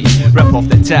Odyssey. Rip off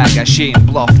the tag, a shame,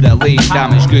 bluff the lane.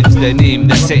 Damage goods the name,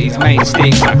 the city's main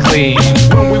stakes are claimed.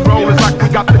 When we roll, it's like we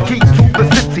got the key to the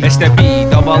city. It's the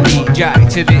B-double-E, J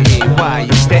to the A-Y.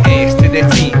 It's the S to the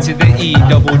T to the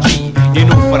E-double-G. You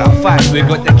know for a fact we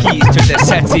got the keys to the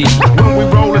city. When we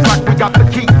roll, it's like we got the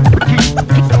key to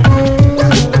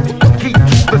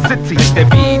the city. It's the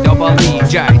B-double-E,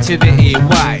 J to the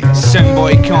A-Y.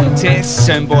 Soundboy contest,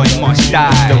 soundboy must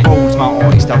die. The road's my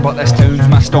oyster, but this town's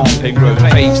my stomping ground.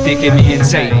 Vibes taking me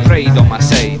inside, pride on my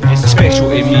side. It's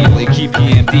special immediately, keep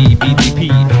EMD,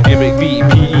 BDP, Eric V,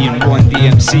 PE and one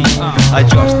DMC.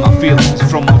 Adjust my feelings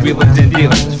from my wheelings and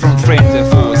dealings. From friends and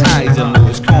foes, highs and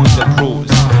lows, cons and pros.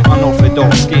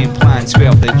 Unorthodox game plan,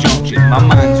 swerve the junction. My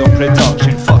man's on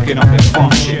production, fucking up your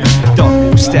function.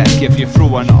 Double stick if you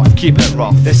throw enough, keep it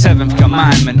rough. The seventh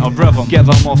commandment of rhythm, give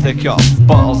them off the cuff.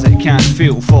 Bottles that can't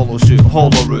feel, follow suit,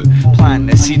 hollow root. Plant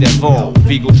the seed evolve,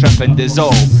 Vigo trip and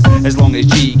dissolve. As long as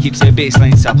G keeps the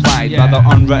baseline supplied by the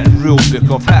unwritten rule book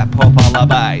of hip-hop, I'll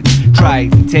abide.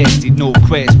 Tried and tested, no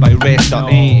quest by rest or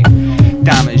aim.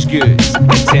 Damage goods,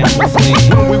 eternal flame.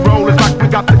 When we roll, it's like we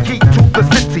got the key to the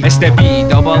city. It's the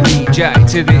B-double-E, J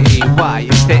to the A-Y.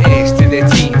 It's the S to the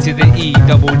T to the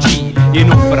E-double-G. You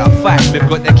know for a fact we've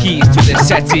got the keys to the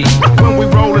city. When we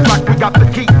roll, it's like we got the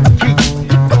key to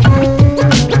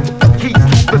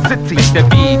the city. It's the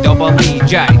B-double-E,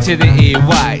 J to the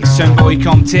A-Y. Soundboy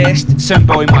contest,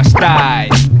 soundboy must die.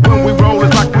 When we roll,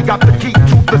 it's like we got the key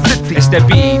to the city. It's the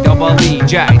B-double-E,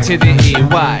 J to the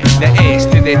A-Y. The S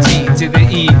to the T to the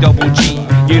E-double-G.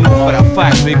 You know for a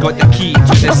fact we got the key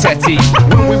to the city.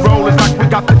 When we roll, it's like we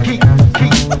got the key to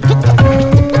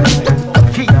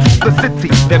the city.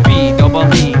 The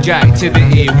B-double-E, J to the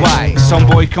A-Y.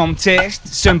 Soundboy contest,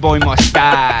 soundboy must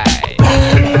die.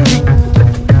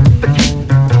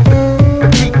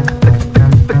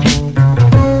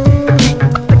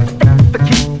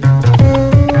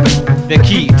 The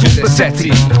key to the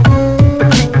city.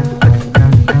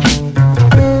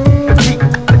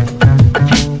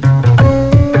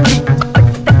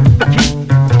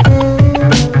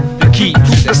 The key to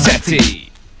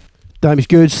Damage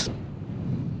Goods.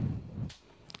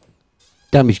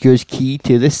 Damage Goods, Key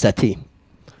to the City.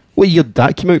 What year did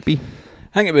that come out be?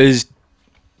 I think it was,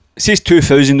 it says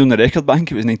 2000 on the record, but I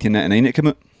think it was 1999 it came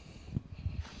out.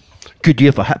 Good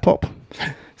year for hip hop.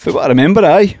 For what I remember,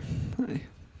 aye.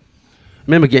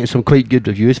 Remember getting some quite good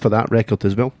reviews for that record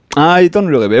as well. Aye, done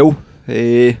really well.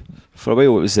 For a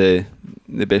while it was the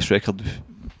best record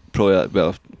probably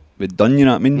well we'd done, you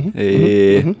know what I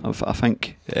mean? I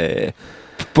think.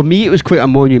 For me it was quite a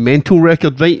monumental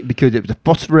record, right? Because it was the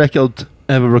first record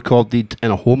ever recorded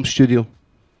in a home studio.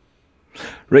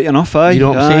 Right enough, aye. You know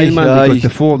what I'm saying, man? Aye. Because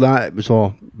before that it was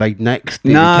all Big Nicks,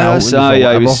 Nah, that's aye,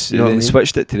 I was you know what I mean?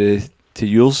 switched it to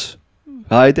yours.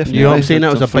 Aye, definitely. You know what aye, I'm saying?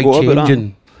 That was a big forgot about change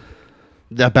in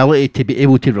the ability to be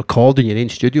able to record in your own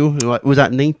studio. Was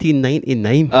that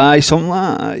 1999? Aye, something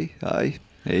like that, aye.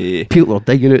 People are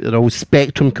digging out their old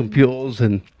Spectrum computers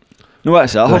and no,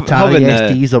 that's it. Atari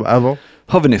SDs or whatever.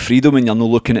 Having the freedom and you're not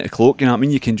looking at a clock, you know what I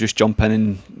mean? You can just jump in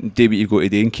and do what you go to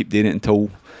do and keep doing it until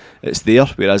it's there.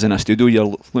 Whereas in a studio, you're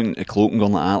looking at the clock and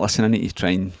going like, listen, I need to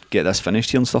try and get this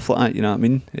finished here and stuff like that, you know what I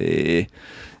mean?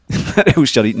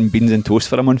 Else you're eating beans and toast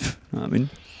for a month, you know what I mean?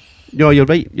 No, you're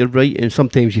right, and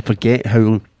sometimes you forget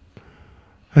how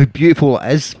beautiful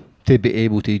it is to be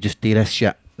able to just do this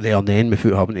shit there and then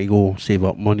without having to go save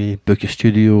up money, book a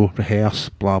studio, rehearse,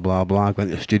 blah blah blah, go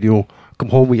into the studio, come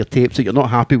home with your tapes that you're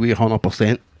not happy with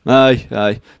 100%.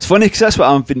 Aye. It's funny because that's what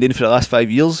I've been doing for the last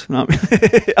 5 years. You know what I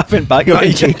mean? I've been back.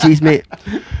 Jeez, mate.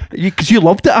 Because you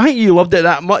loved it. I think you loved it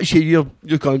that much. You're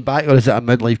going back, or is it a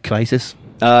midlife crisis?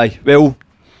 Aye. Well.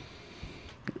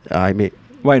 Aye, mate.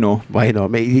 Why not? Why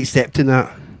not, mate? He's accepting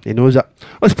that. He knows it.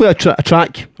 Let's play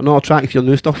another track for your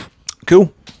new stuff.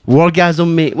 Cool.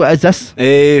 Wargasm, mate. What is this?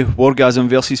 Wargasm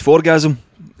versus Forgasm.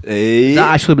 Is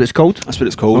that actually what it's called? That's what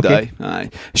it's called, Okay.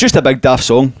 aye. It's just a big daft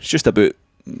song.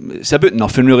 It's about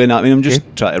nothing really, know what I mean? I'm just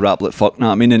trying to rap like fuck, know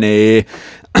what I mean? And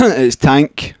it's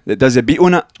Tank that does the beat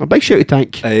on it. A big shout to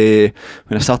Tank. When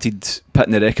I started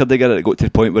putting the record together, it got to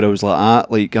the point where I was like,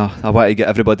 I want to get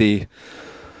everybody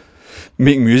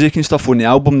making music and stuff on the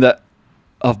album that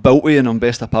I've built with and I'm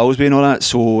best of pals with and all that.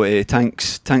 So Tank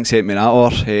sent me that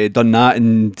or done that,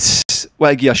 and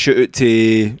want to give a shout out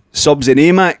to Subs and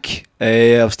AMAC.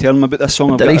 I was telling them about this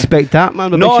song. Didn't expect that,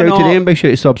 man. Big shout to them, big shout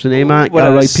to Subs and AMAC,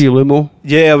 R.I.P. Lumo.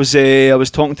 Yeah, I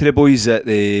was talking to the boys at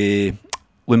the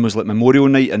Lumo's like Memorial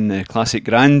Night in the Classic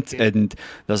Grand, and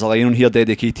there's a line on here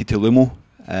dedicated to Lumo.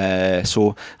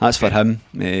 So that's for him.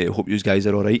 Hope you guys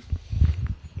are alright.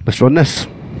 Let's run this.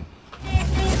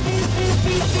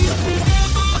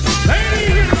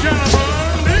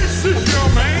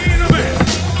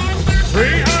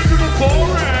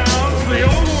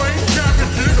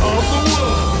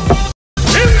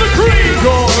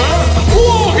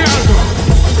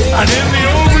 And in the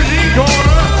aubergine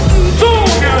corner,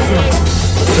 Thorgasm.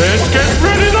 Let's get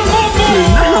ready to rumble!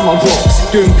 Doing the hammer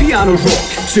drops, doing piano rock.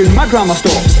 Soon my grammar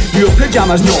stops, your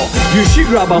pyjamas not. You should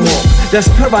grab a mop, this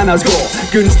Purvana's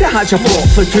got goons to hatch a plot,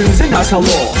 platoons and that's a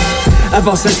lot.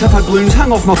 Ever since I've had balloons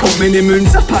hang off my coat, many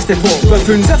moons I've passed the clock,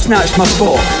 buffoons have snatched my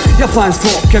spot. Your plans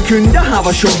flop, cocoon to have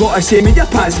a shot, got to say me your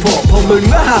pants pop, balloon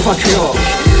with half a cock.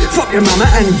 Fuck your mama,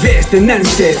 invest in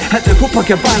incest. Hit the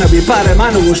Copacabana with Barry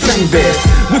Manilow string vest.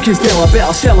 Looking still a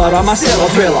better seller, I'm a cellar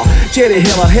dweller. Jerry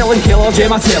Heller, Helen Keller,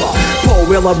 Gemma Taylor. Paul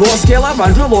Weller, Ross Keller,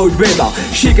 Andrew Lloyd Webber.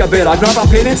 Shiga Better, grab a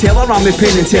pen and teller, I'm the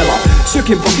pen and teller.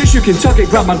 Sucking buckets, you can tuck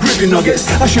it, grab my groovy nuggets.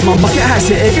 I shoot my bucket,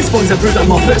 has it, egg and spawns a brood of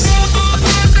muppets.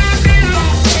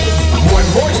 One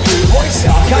voice, two voice,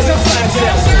 sarcasm,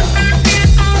 fantasm.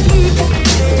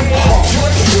 Hot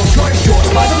choice, your choice, your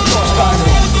spasm, your spasm.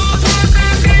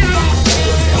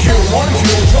 You want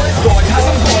your choice, God has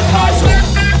a God has a.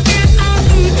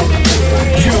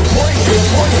 Your voice,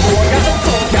 orgasm,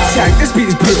 forecast. Tank, this beat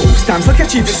is brutal, stands like a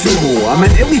chief sumo. I'm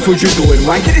an elite for judo and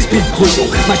wank it is big Pluto.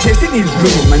 My chest it needs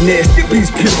room, my nest it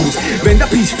bleeds pupils. Render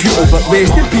peace fuel, but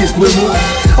rest in peace limo.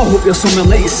 I hope you're summer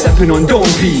late sipping on Don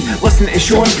P. Listening to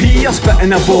Sean P, I'm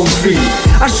spitting a bomb free.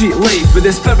 I treat life with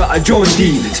the spirit of John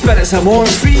D. Spirits I'm on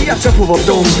free, I trip over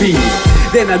Don B.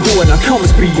 Then I go on a cum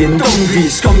spree and dung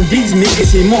grease. Scum D's make it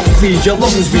say mock please. Your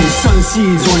lungs breeze, sun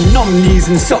seas on numb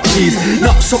knees and suck these.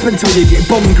 Nuts up until you get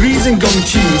bum grease and gum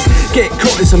cheese. Get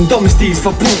caught in some dumb steez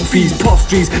for plump fees. Puff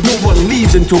trees, no one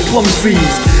leaves until plum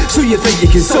freeze. So you think you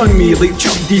can sun me like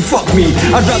Chuck D, fuck me.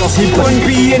 I'd rather see Bun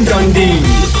B and Dundee.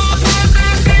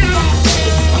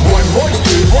 One voice,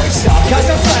 two voice,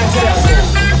 sarcasm, fantasm.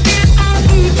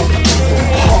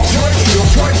 Hot choice, your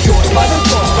spasm,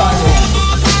 your spasm.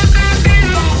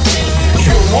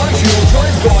 You want your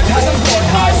choice, God has a God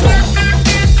has a.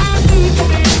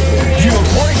 Your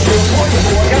voice,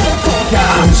 orgasm,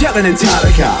 forecast. I'm chilling in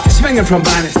Taraka, swinging from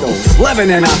Bannisters,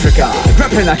 living in Africa,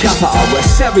 gripping a capital with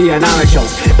Syrian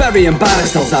amateurs, burying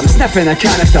barristers. I'm sniffing a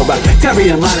canister with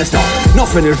Tyrion Lannister.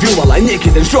 Nothing is real, like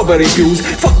naked and strawberry fields.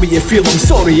 Fuck me, you feel, I'm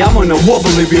sorry, I'm on a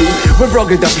wobbly wheel. With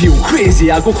rugged appeal, crazy,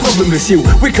 I go clubbing with seal.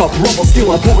 Wake up, Robert, steal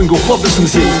a boat and go clubbing some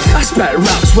seals. I spit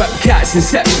raps, whip cats and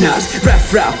sip snaps, riff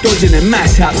rap, dodging in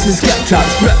mishaps and skip traps,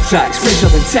 rip tracks,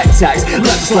 fresher than tic tacs,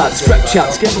 lip slaps, grip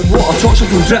chaps, giving water, torture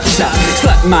from drip saps,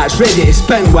 slip match, ready to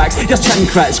spin wax, your chin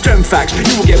cracks, grim facts, you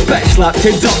will get bitch slapped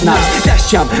to duck naps. This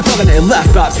champ, loving it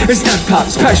left raps, and sniff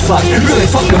paps, pish flaps, really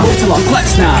fuck the road till our clit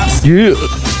snaps. Yeah.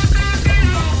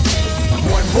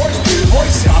 One voice, two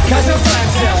voice, sarcasm,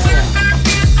 fantasm.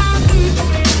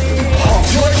 Half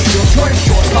choice, your choice,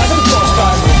 short spasm, short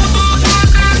spasm.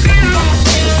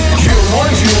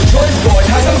 Q1, your choice, God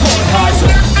has a God has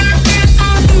a.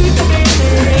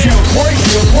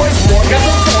 Q-point,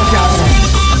 orgasm, forecasm.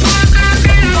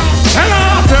 And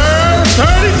after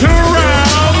 32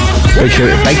 rounds, Big shout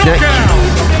to Big Nick.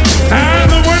 and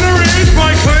the winner is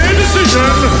by clear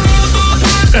decision,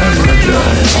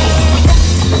 Emmerdale.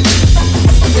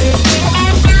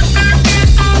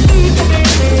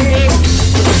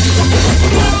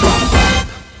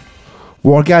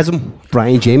 Wargasm,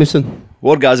 Brian Jamieson.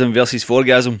 Wargasm versus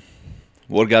Forgasm.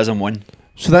 Wargasm won.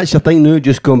 So that's your thing now,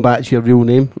 just going back to your real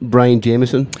name, Brian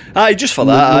Jamieson? Aye, just for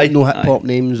that, aye. No hip-hop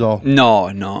names or... No.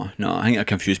 I think I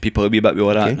confuse people a wee bit with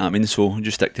all that, you know what I mean? So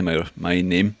just stick to my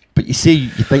name. But you say you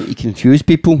think you confuse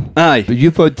people? Aye. But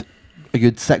you've had a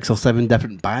good 6 or 7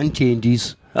 different band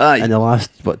changes in the last,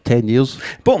 10 years?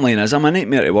 Bottom line is, I'm a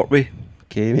nightmare to work with.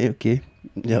 Okay, mate, okay.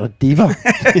 You're a diva.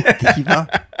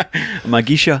 Diva. I'm a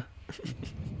geisha.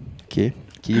 Okay.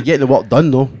 You're getting the work done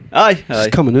though. Aye.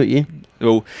 It's coming out, yeah.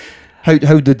 Well, how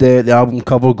did the album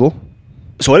cover go?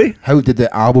 Sorry? How did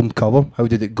the album cover? How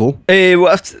did it go?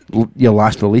 Your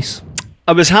last release.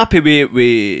 I was happy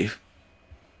with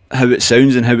how it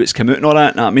sounds and how it's come out and all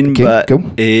that, know what I mean? Okay, but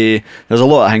cool. There's a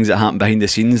lot of things that happen behind the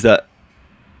scenes that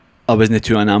I wasn't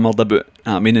too enamoured about,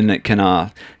 know what I mean? And it kind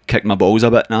of kicked my balls a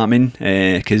bit, know what I mean?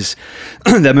 Because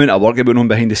the amount of work that went on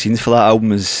behind the scenes for that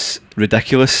album is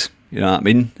ridiculous. You know what I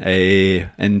mean?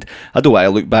 And I don't want to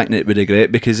look back on it with regret,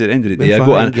 because at the end of the day, I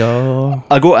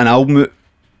got an album out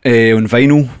on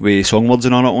vinyl with song words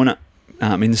and all that on it. You know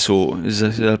what I mean? So it's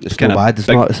kind of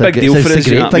big deal for us. It's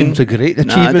a great thing. It's a great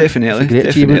achievement.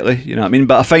 Definitely. You know what I mean?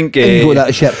 But I think you got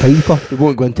that shit paper. We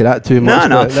won't go into that too much.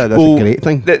 That's a great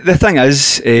thing. The thing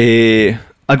is,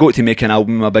 I got to make an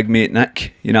album with my big mate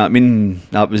Nick. You know what I mean?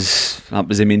 That was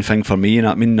the main thing for me. You know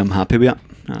what I mean? I'm happy with it.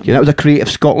 Yeah, that was a Creative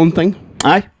Scotland thing.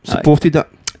 Aye. Supported it.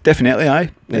 Definitely, aye.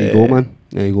 There you go, man.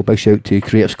 There you go. Big shout to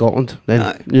Creative Scotland.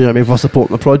 Then, you know what I mean, for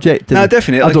supporting the project. Nah,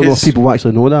 definitely. I don't know if people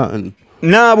actually know that. And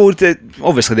nah, well,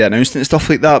 obviously they announced it and stuff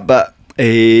like that. But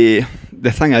the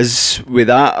thing is, with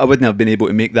that, I wouldn't have been able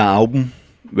to make that album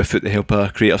without the help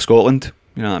of Creative Scotland.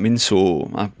 You know what I mean? So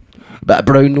a bit of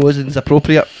brown nosing is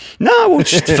appropriate. Nah, we'll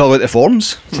just fill out the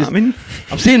forms. You know what I mean?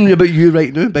 I'm saying about you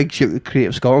right now. Big shout to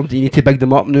Creative Scotland. Do you need to big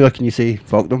them up now, or can you say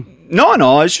fuck them?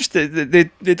 No, it's just they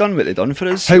done what they done for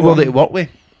us. How were they to work with?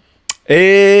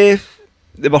 They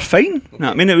were fine. You know what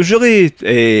I mean? It was really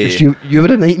just you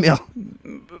were a nightmare.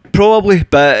 Probably,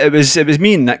 but it was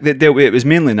me and Nick that dealt with it. It was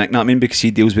mainly Nick, you know what I mean, because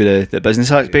he deals with the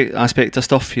business aspect of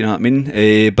stuff, you know what I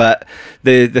mean? But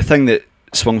the thing that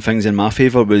swung things in my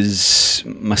favour was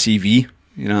my CV,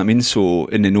 you know what I mean? So,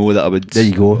 and they know that I would. There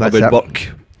you go. I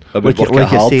would work like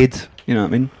hard. I said, you know what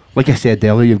I mean? Like I said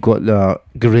earlier, you've got the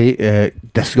great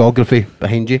discography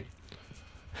behind you.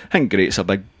 I think great's a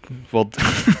big word.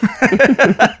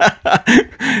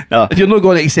 No. If you're not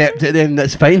going to accept it, then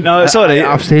that's fine. No, it's alright.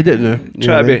 I've said it now.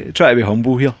 Try to be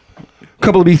humble here.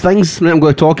 Couple of wee things that I'm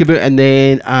going to talk about, and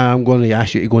then I'm going to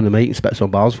ask you to go on the mic and spit some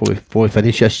bars before we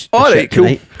finish this. Alright,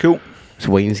 cool.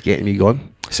 So wine's getting me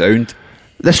gone. Sound.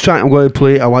 This track I'm going to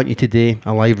play, I want you to do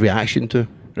a live reaction to.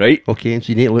 Right. Okay, so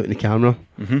you need to look in the camera.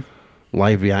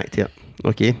 Live react to it.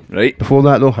 Okay. Right. Before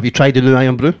that though, have you tried the new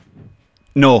Iron Brew?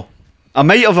 No. I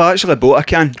might have actually bought a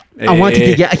can. I wanted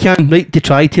to get a can, right, to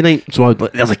try tonight. So I was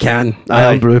like, there's a can.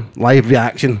 Iron Brew. Live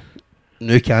reaction.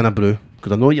 New can of brew.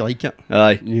 Because I know you like it.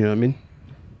 Aye. You know what I mean?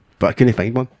 But I couldn't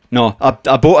find one. No,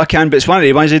 I bought a can, but it's one of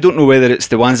the ones I don't know whether it's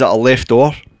the ones that are left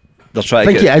or they're trying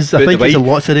to get. I think it is. I think there's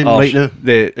lots of them right now.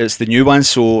 It's the new one,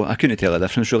 so I couldn't tell the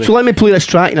difference really. So let me play this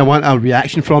track and I want a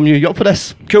reaction from you. You up for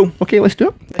this? Cool. Okay, let's do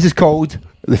it. This is called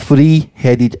The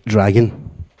Three-Headed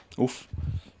Dragon. Oof.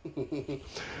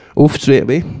 Oof straight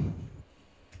away.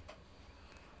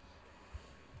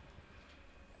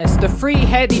 It's the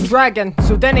three-headed dragon,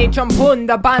 so then he jump on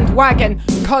the bandwagon.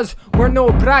 Cause we're no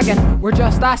bragging, we're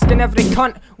just asking every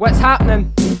cunt what's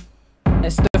happening.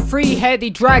 It's the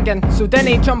free-headed dragon, so then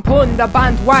they jump on the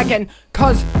bandwagon.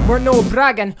 Cause we're no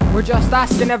bragging, we're just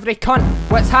asking every cunt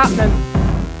what's happening.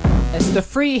 It's the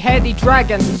free-headed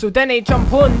dragon, so then they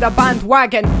jump on the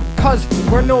bandwagon. Cause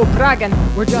we're no bragging,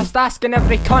 we're just asking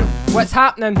every cunt what's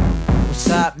happening. What's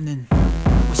happening?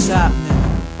 What's happening?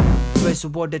 Where's the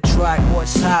word of track?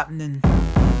 What's happening?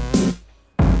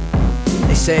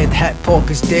 They said hip hop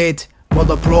is dead. Well,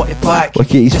 I brought it back. Look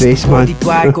at his face, man.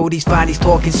 Black, all these fannies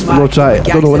talking smack. I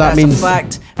don't know what that means.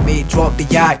 Fact. Mate, drop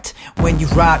the act. When you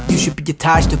rap, you should be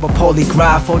attached to a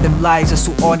polygraph. All them lies are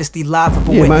so honestly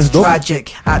laughable, yeah, when it's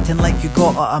tragic. Acting like you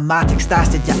got automatic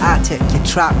stashed in your attic. You're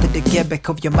trapped in the gimmick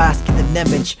of your masculine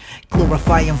image,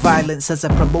 glorifying violence as a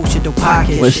promotional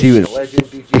package. Let's see what.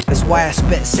 That's why I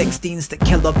spit 16s that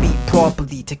kill a beat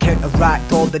properly, to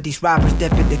counteract all of these rappers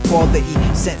dipping equality.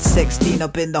 Since 16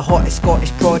 I've been the hottest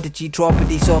Scottish prodigy, dropping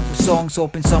these awful songs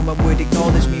hoping someone would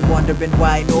acknowledge me, wondering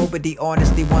why nobody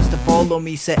honestly wants to follow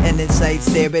me. Sitting inside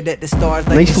staring at the stars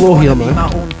like nice flow here, man.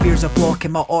 My own fears are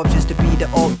blocking my options to be the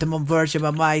optimum version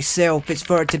of myself. It's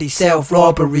virtually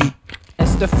self-robbery.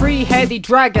 It's the free-headed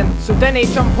dragon, so then they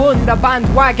jump on the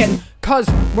bandwagon. Cause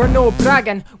we're no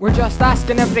bragging, we're just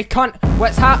asking every cunt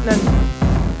what's happening.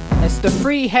 It's the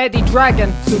free-headed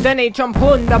dragon, so then they jump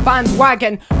on the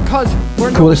bandwagon. Cause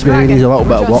we're no bragging,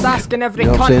 we're just asking every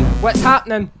cunt what's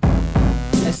happening.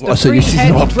 It's the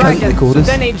free-headed dragon, so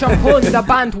then they jump on the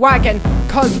bandwagon.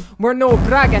 Cause we're no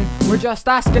bragging, we're just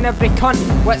asking every cunt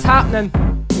what's happening.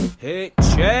 Hey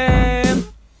champ,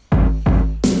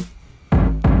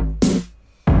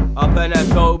 up in a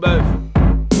toll booth.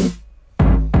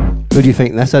 Who do you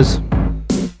think this is?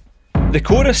 The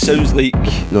chorus sounds like...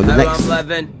 No, the next... I'm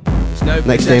living, there's no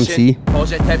next position. MC.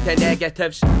 Positive to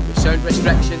negatives, with sound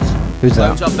restrictions. Who's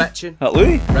that? Sounds are bitching. That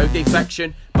Louis? Rowdy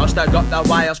fiction. Must have got the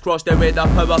wires crossed the way the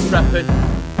power tripping.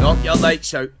 Knock your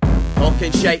lights out.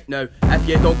 Talking shite now. If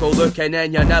you don't go looking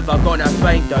in, you're never gonna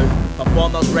find out.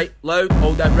 Performers right loud,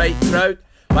 hold the right crowd.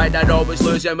 Why they're always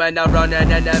losing when they're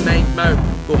running in the mind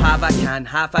mouth. Go have a can,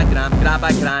 half a gram, grab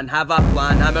a gran, have a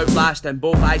plan. I'm outlasting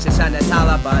both ISIS and the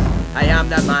Taliban. I am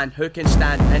the man who can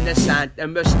stand in the sand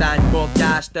and withstand more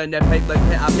gas than the pipeline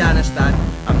hit Afghanistan.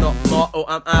 I'm not mortal,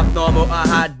 I'm abnormal. I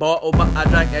had bottle, but I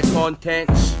drank the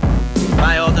contents.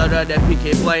 By order of the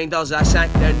Peaky Blinders, I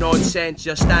sank the nonsense.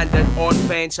 You're standing on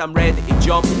fence, I'm ready to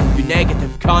jump, you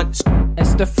negative cunts.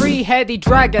 It's the free-headed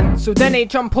dragon, so then they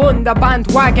jump on the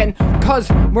bandwagon.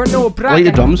 Cause we're no bragging,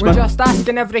 like the drums, we're man. just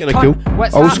asking every Kinda cunt cool.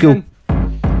 what's Old happening.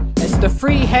 It's the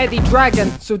free-headed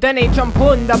dragon, so then they jump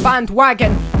on the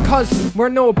bandwagon. Cause we're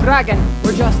no bragging,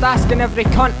 we're just asking every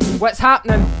cunt what's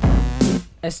happening.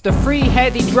 It's the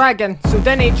free-headed dragon, so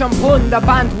then they jump on the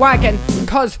bandwagon.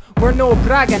 Cause we're no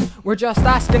bragging, we're just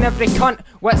asking every cunt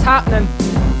what's happening.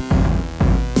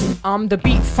 I'm the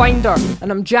beat finder,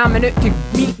 and I'm jamming it to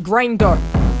meat grinder.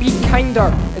 Be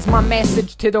kinder is my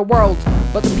message to the world,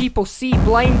 but the people see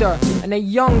blinder, and a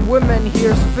young woman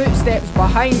hears footsteps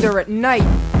behind her at night.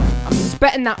 I'm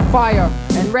spitting that fire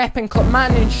and repping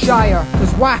Clackmannanshire,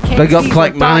 cause whack Big up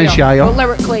Clackmannanshire. But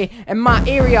lyrically, in my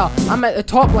area, I'm at the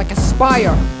top like a spire,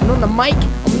 and on the mic,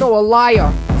 I'm no a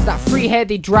liar. It's that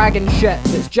free-headed dragon shit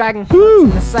that's jagging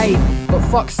on the side, but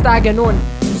fuck stagging on.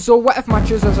 So what if my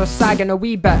trousers are sagging a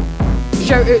wee bit?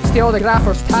 Shout outs to all the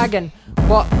graphers tagging,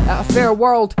 but at a fair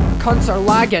world, cunts are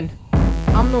lagging.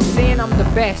 I'm not saying I'm the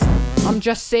best, I'm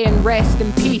just saying rest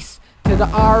in peace to the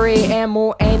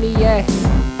RAMONES.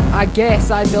 I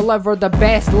guess I deliver the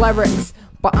best lyrics,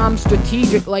 but I'm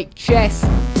strategic like chess.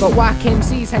 But whack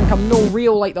MCs think I'm no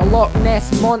real like the Loch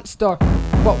Ness Monster.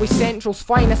 But we Central's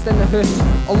finest in the house,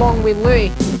 along with Louis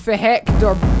for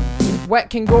Hector. What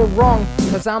can go wrong,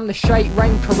 cause I'm the shite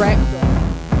rhyme corrector.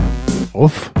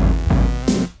 Off.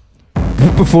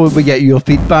 Before we get your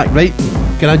feedback, right,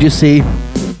 can I just say,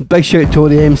 big shout out to all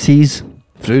the MCs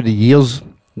through the years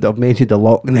that have mentioned the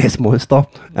Loch Ness Monster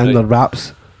and their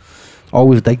raps.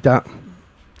 Always dig that.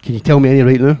 Can you tell me any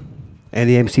right now?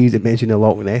 Any MCs that mentioned the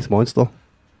Loch Ness Monster?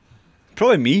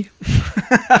 Probably me.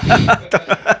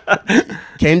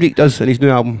 Kendrick does in his new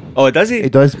album. Oh, does he? He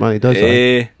does, man, he does.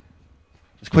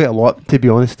 It's quite a lot, to be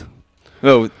honest.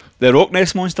 Well, the Loch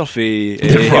Ness Monster for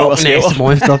the Loch Ness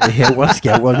Monster for Helter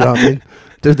Skelter, you know what I mean?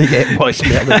 Doesn't get much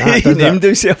better than that, He named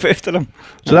himself after him.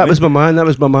 So that was my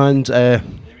man's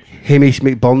Hamish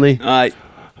Mcburney. Aye.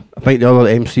 I think the other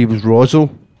MC was Rozzo.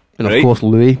 And of course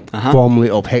Louis,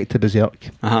 formerly of Hector Berserk.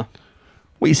 What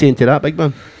are you saying to that, big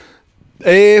man?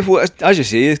 Well, as you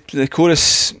say, the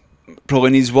chorus probably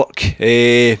needs work.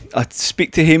 I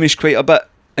speak to Hamish quite a bit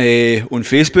on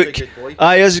Facebook.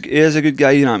 He is a good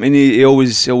guy, you know what I mean? He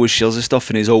always shares his stuff,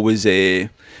 and he's always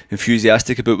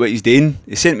enthusiastic about what he's doing.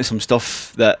 He sent me some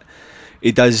stuff that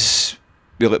he does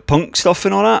with like punk stuff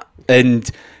and all that, and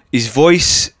his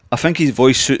voice, I think his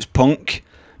voice suits punk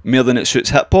more than it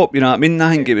suits hip hop, you know what I mean?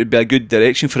 I think it would be a good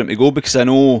direction for him to go, because I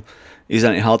know he's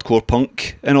into hardcore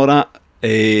punk and all that,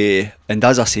 and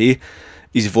as I say,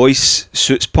 his voice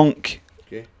suits punk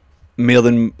more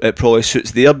than it probably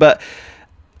suits there, but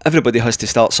everybody has to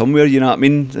start somewhere, you know what I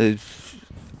mean?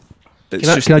 Can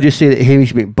I just say that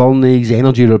Hamish McBurney's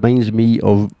energy reminds me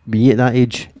of me at that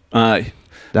age? Aye.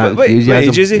 That what enthusiasm.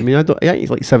 age is he? I mean, he's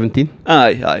like 17.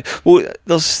 Aye. Well,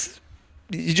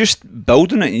 you just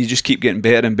build on it, and you just keep getting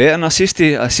better and better. And I says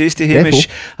to Hamish,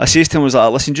 I says to him, I was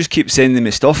like, listen, just keep sending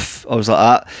me stuff. I was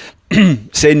like that.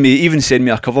 send me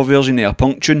a cover version of a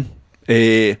punk tune,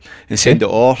 and send it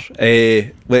or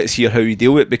let's hear how you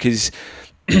deal with it, because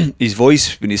his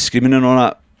voice when he's screaming and all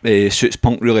that suits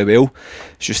punk really well.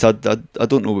 It's just I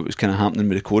don't know what was kind of happening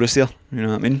with the chorus there, you know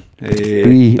what I mean?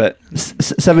 But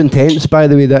 7/10, by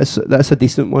the way, that's a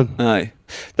decent one. Aye,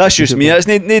 that's just me. It's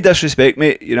no disrespect,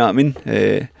 mate, you know what I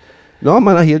mean? No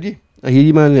man, I hear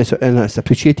you man, and it's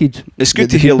appreciated. It's good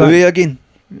to hear Louis again,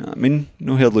 you know what I mean?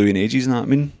 No heard Louis in ages, you know what I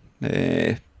mean?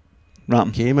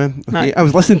 Rapping. Okay man, okay. I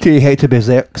was listening to Hector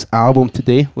Berserk's album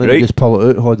today. Let me just pull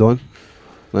it out, hold on.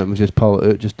 Let me just pull it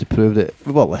out just to prove that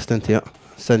we were listening to it.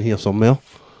 It's in here somewhere.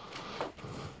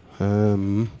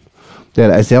 There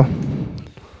it is there.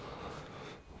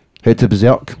 Hector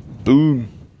Berserk. Boom.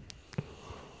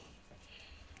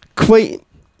 Quite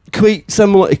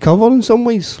similar to cover in some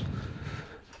ways.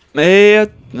 I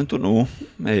don't know.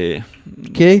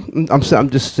 Okay, I'm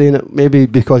just saying it maybe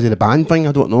because of the band thing,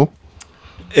 I don't know.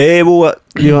 Well,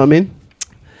 you know what I mean?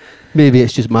 Maybe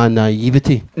it's just my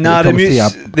naivety. Nah, the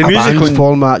music on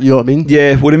format, you know what I mean?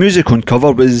 Yeah, well, the music on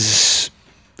cover was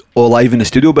all live in the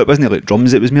studio, but it wasn't like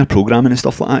drums, it was more programming and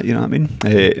stuff like that, you know what I mean?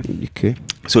 Okay.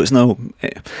 So it's no,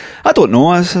 I don't know,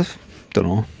 I don't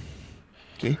know.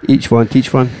 Okay. Each one,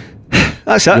 teach one.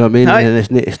 That's it. You know what I mean? And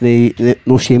it's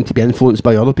no shame to be influenced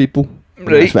by other people.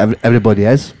 Right. That's what everybody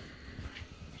is.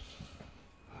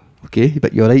 Okay,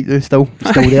 but you're right now, still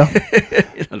there.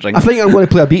 I think I'm going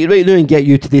to play a beat right now and get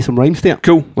you to do some rhyme state.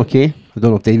 Cool. Okay. I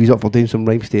don't know if Davey's up for doing some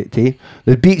rhyme state today.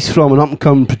 The beat's from an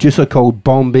up-and-coming producer called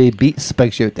Bombay Beats.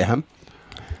 Big shout to him.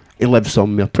 He lives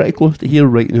somewhere pretty close to here,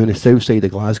 right now on the south side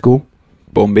of Glasgow.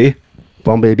 Bombay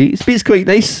Beats. Beat's quite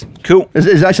nice. Cool.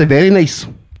 It's actually very nice.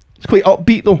 It's quite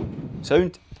upbeat though.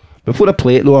 Sound. Before I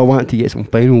play it though, I want to get some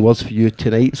final words for you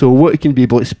tonight. So what can be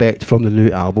able to expect from the new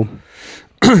album?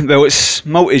 Well, it's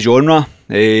multi-genre.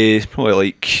 Probably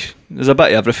like there's a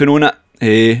bit of everything on it.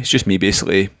 It's just me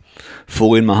basically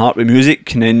following my heart with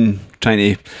music and then trying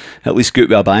to at least go out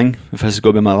with a bang if this is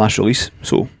going to be my last release.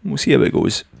 So we'll see how it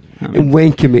goes. And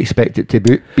when can we expect it to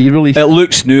be released? It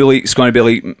looks new like it's going to be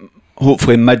like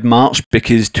hopefully mid-March,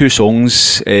 because 2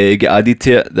 songs get added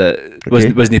to it that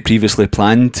wasn't previously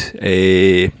planned.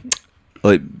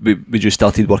 Like we just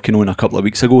started working on a couple of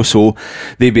weeks ago, so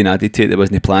they've been added to it that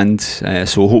wasn't planned.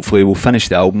 So hopefully we'll finish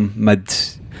the album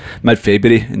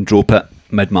mid-February and drop it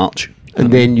mid-March.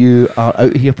 And then you are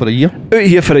out here for a year? Out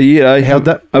here for a year, aye. Heard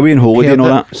it? Away on holiday and all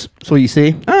that. So you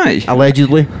say? Aye.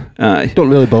 Allegedly? Aye. Don't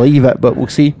really believe it, but we'll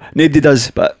see. Nobody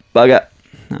does, but I get.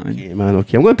 Yeah, man,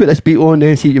 okay. I'm going to put this beat on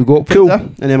then, see what you've got. Cool.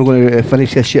 And then we're going to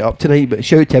finish this shit up tonight. But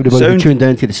shout out to everybody who tuned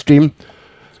down to the stream,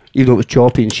 even though it was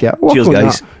choppy and shit. Cheers,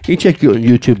 guys. That. You can check it out on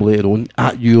YouTube later on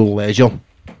at your leisure.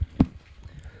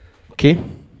 Okay.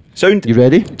 Sound. You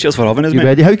ready? Cheers for having us, You mate.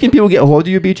 ready? How can people get a hold of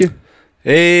you, BJ?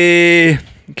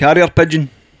 Carrier pigeon.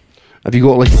 Have you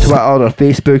got like Twitter or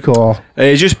Facebook or?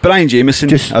 Just Brian Jamieson.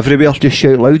 Just everywhere. Just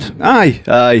shout loud.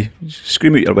 Aye.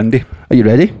 Scream out your window. Are you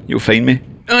ready? You'll find me.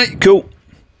 Aye. Cool.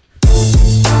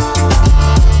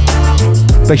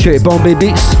 Big shout out Bombay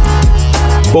Beats.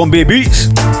 Bombay Beats.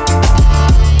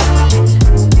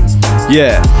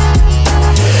 Yeah.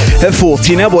 At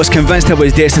 14 I was convinced I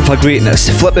was destined for greatness.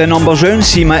 Flip the numbers round,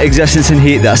 see my existence and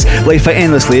hate this. Life I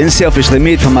endlessly and selfishly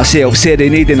made for myself,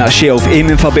 serenading a shelf,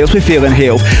 aiming for belts with failing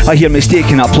health. I hear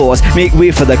mistaken applause, make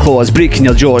way for the claws, breaking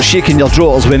your jaws, shaking your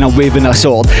drawers when I'm waving a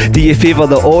sword. Do you favour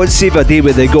the odds, save a day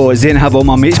with the gods, then have all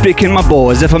my mates breaking my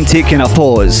balls if I'm taking a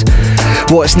pause.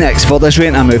 What's next for this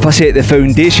rent I move? I set the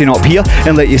foundation up here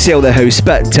and let you sell the house.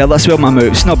 Spit till I swell my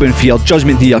mouth, snub and fear,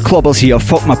 judgment here, clubbers here,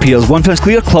 fuck my peers, one thing's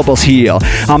clear, clubbers here.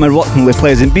 I'm reluctantly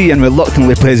pleasant, being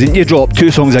reluctantly pleasant. You drop 2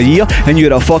 songs a year and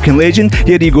you're a fucking legend.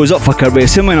 Your ego's up for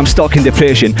caressing when I'm stuck in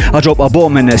depression. I drop a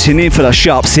bomb in this, you aim for a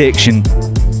sharp section.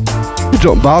 You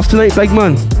dropping bars tonight, big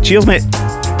man. Cheers, mate.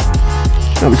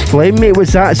 That was Flame, mate.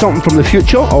 Was that something from the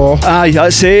future, or? Aye,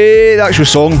 that's the actual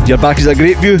song. Your back is a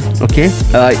great view. Okay.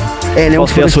 Aye. Anything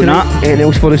else for us tonight? Anything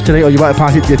else for us tonight, or you want to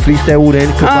pass it to Freestyle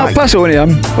then? Pass it on to him.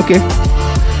 Okay.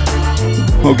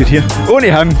 All good here. On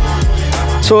to him.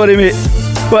 Sorry, mate.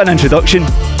 What an introduction.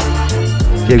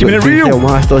 Yeah, Give me the real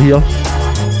Master here.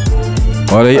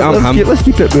 Alright, I'm him. Let's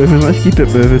keep it moving. Let's keep it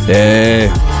moving.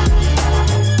 Yeah.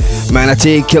 Man, I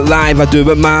take it live, I do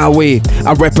it my way.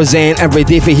 I represent every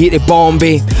day for heat at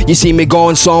Bombay. You see me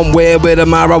going somewhere with a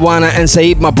marijuana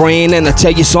inside my brain, and I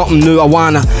tell you something new I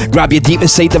wanna grab you deep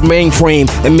inside the mainframe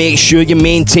and make sure you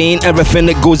maintain everything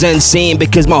that goes insane,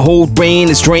 because my whole brain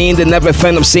is drained and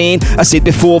everything I'm saying I said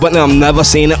before, but now I'm never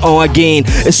saying it all again.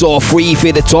 It's all free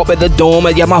for the top of the dome,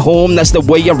 and yeah, my home, that's the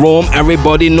way you roam.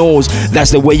 Everybody knows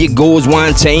that's the way it goes.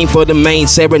 One time for the main,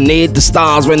 serenade the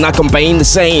stars when I combine the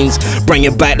signs. Bring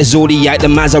it back to Zodiac, the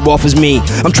Mazarov is me.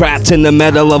 I'm trapped in the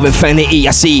middle of infinity.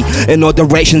 I see in all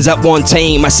directions at one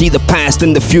time. I see the past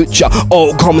and the future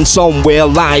all coming somewhere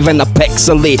live, and I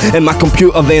pixelate in my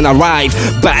computer, then arrive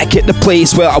back at the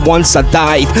place where I once I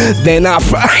died. Then I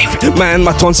thrive. Man,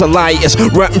 my tonsillitis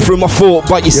ripping through my throat,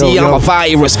 but you see I'm a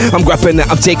virus. I'm gripping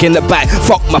it, I'm taking it back.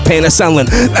 Fuck my penicillin.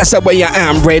 That's the way I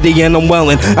am, ready and I'm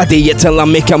willing. I do it till I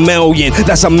make a million.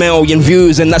 That's a million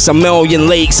views, and that's a million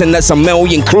likes, and that's a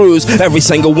million crews. Every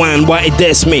single one, why it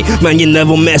diss me? Man, you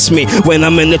never miss me. When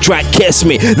I'm in the track, kiss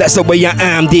me. That's the way I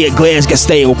am, dear Glasgow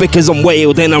style. Because I'm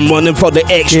wild and I'm running for the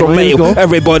extra mail.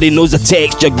 Everybody knows the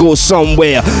texture goes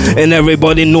somewhere, and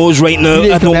everybody knows right now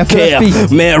I don't care.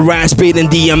 Mayor Ryan Speed and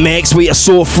DMX, we are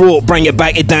sore throat. Bring it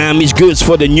back to Damage Goods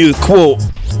for the new quote.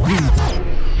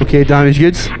 Okay, Damage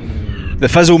Goods. The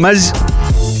Fizzle Miz.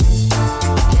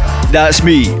 That's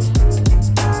me.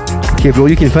 Okay, bro,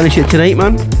 you can finish it tonight,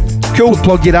 man. Cool.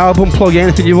 Plug your album, plug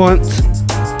anything you want.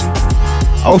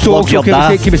 Also,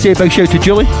 can we say a big shout to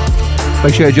Julie?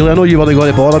 Big shout to Julie. I know you weren't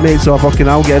going to bother, mate, so fucking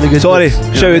I'll get in the good. Sorry,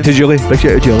 shout out to Julie. Big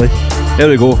shout out to Julie. There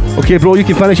we go. Okay, bro, you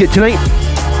can finish it tonight.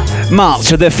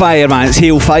 March of the Fireman's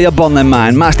hail fire burning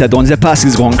man. Mastodons, the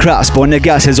passing's gone, crap spawn, the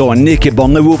gas is on. Naked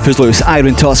burn, the wolf is loose.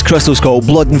 Iron tusk, crystal skull,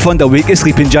 blood and thunder wake. A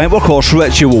sleeping giant workhorse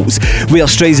rituals. Where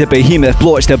strides a behemoth,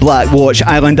 blotch the black watch.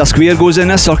 Islander square goes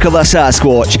in a circle of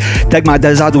Sasquatch. Dig my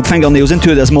disaddled fingernails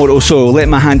into this mortal soul. Let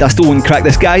my hand a stone crack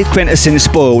the sky, quintessence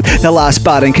spoiled. The last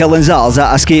baron killing zars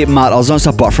that escape martyrs on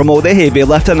support from all the heavy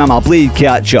lifting. I'm a blade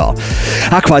catcher.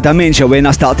 Aqua dementia when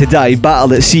I start to dive.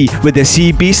 Battle at sea with the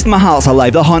sea beast. My heart's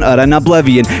alive, the hunter in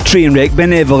oblivion. Train wreck,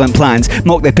 benevolent plans.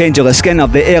 Mock the pendulous skin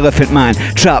of the elephant man.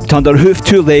 Trapped under hoof,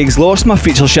 2 legs. Lost my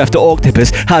feature shift to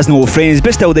octopus. Has no friends,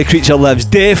 but still the creature lives.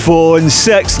 Deaf on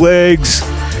 6 legs.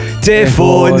 Deaf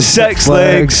on 6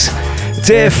 legs.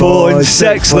 Deaf on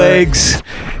 6 legs.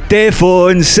 Deaf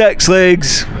on 6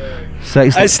 legs.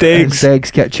 Steg's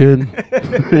Kitchen.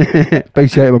 Big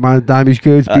shout out to my man Damage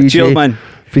Goods. BJ. Cheers, man.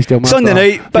 Freestyle Master. Sunday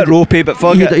night, bit ropey, but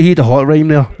fuck it. He had a hot rhyme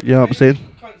there, you know what I'm saying?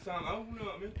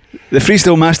 The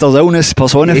Freestyle Master's illness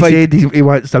personified. He said he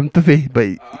wants sympathy, but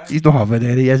he's not having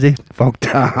any, is he? Fuck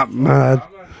that, man.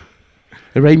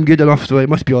 It rhymed good enough, so it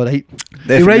must be alright.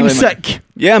 He rhymes sick.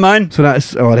 Yeah, man. So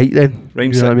that's alright then.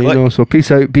 Rhymes you know sick. What I mean? No, so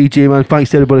peace out, BJ, man.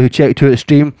 Thanks to everybody who checked out the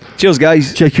stream. Cheers,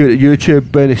 guys. Check out the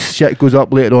YouTube when the shit goes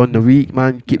up later on in the week,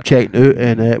 man. Keep checking out,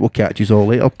 and we'll catch you all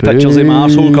later. Pictures of my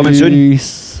arsehole coming soon.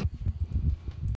 Peace.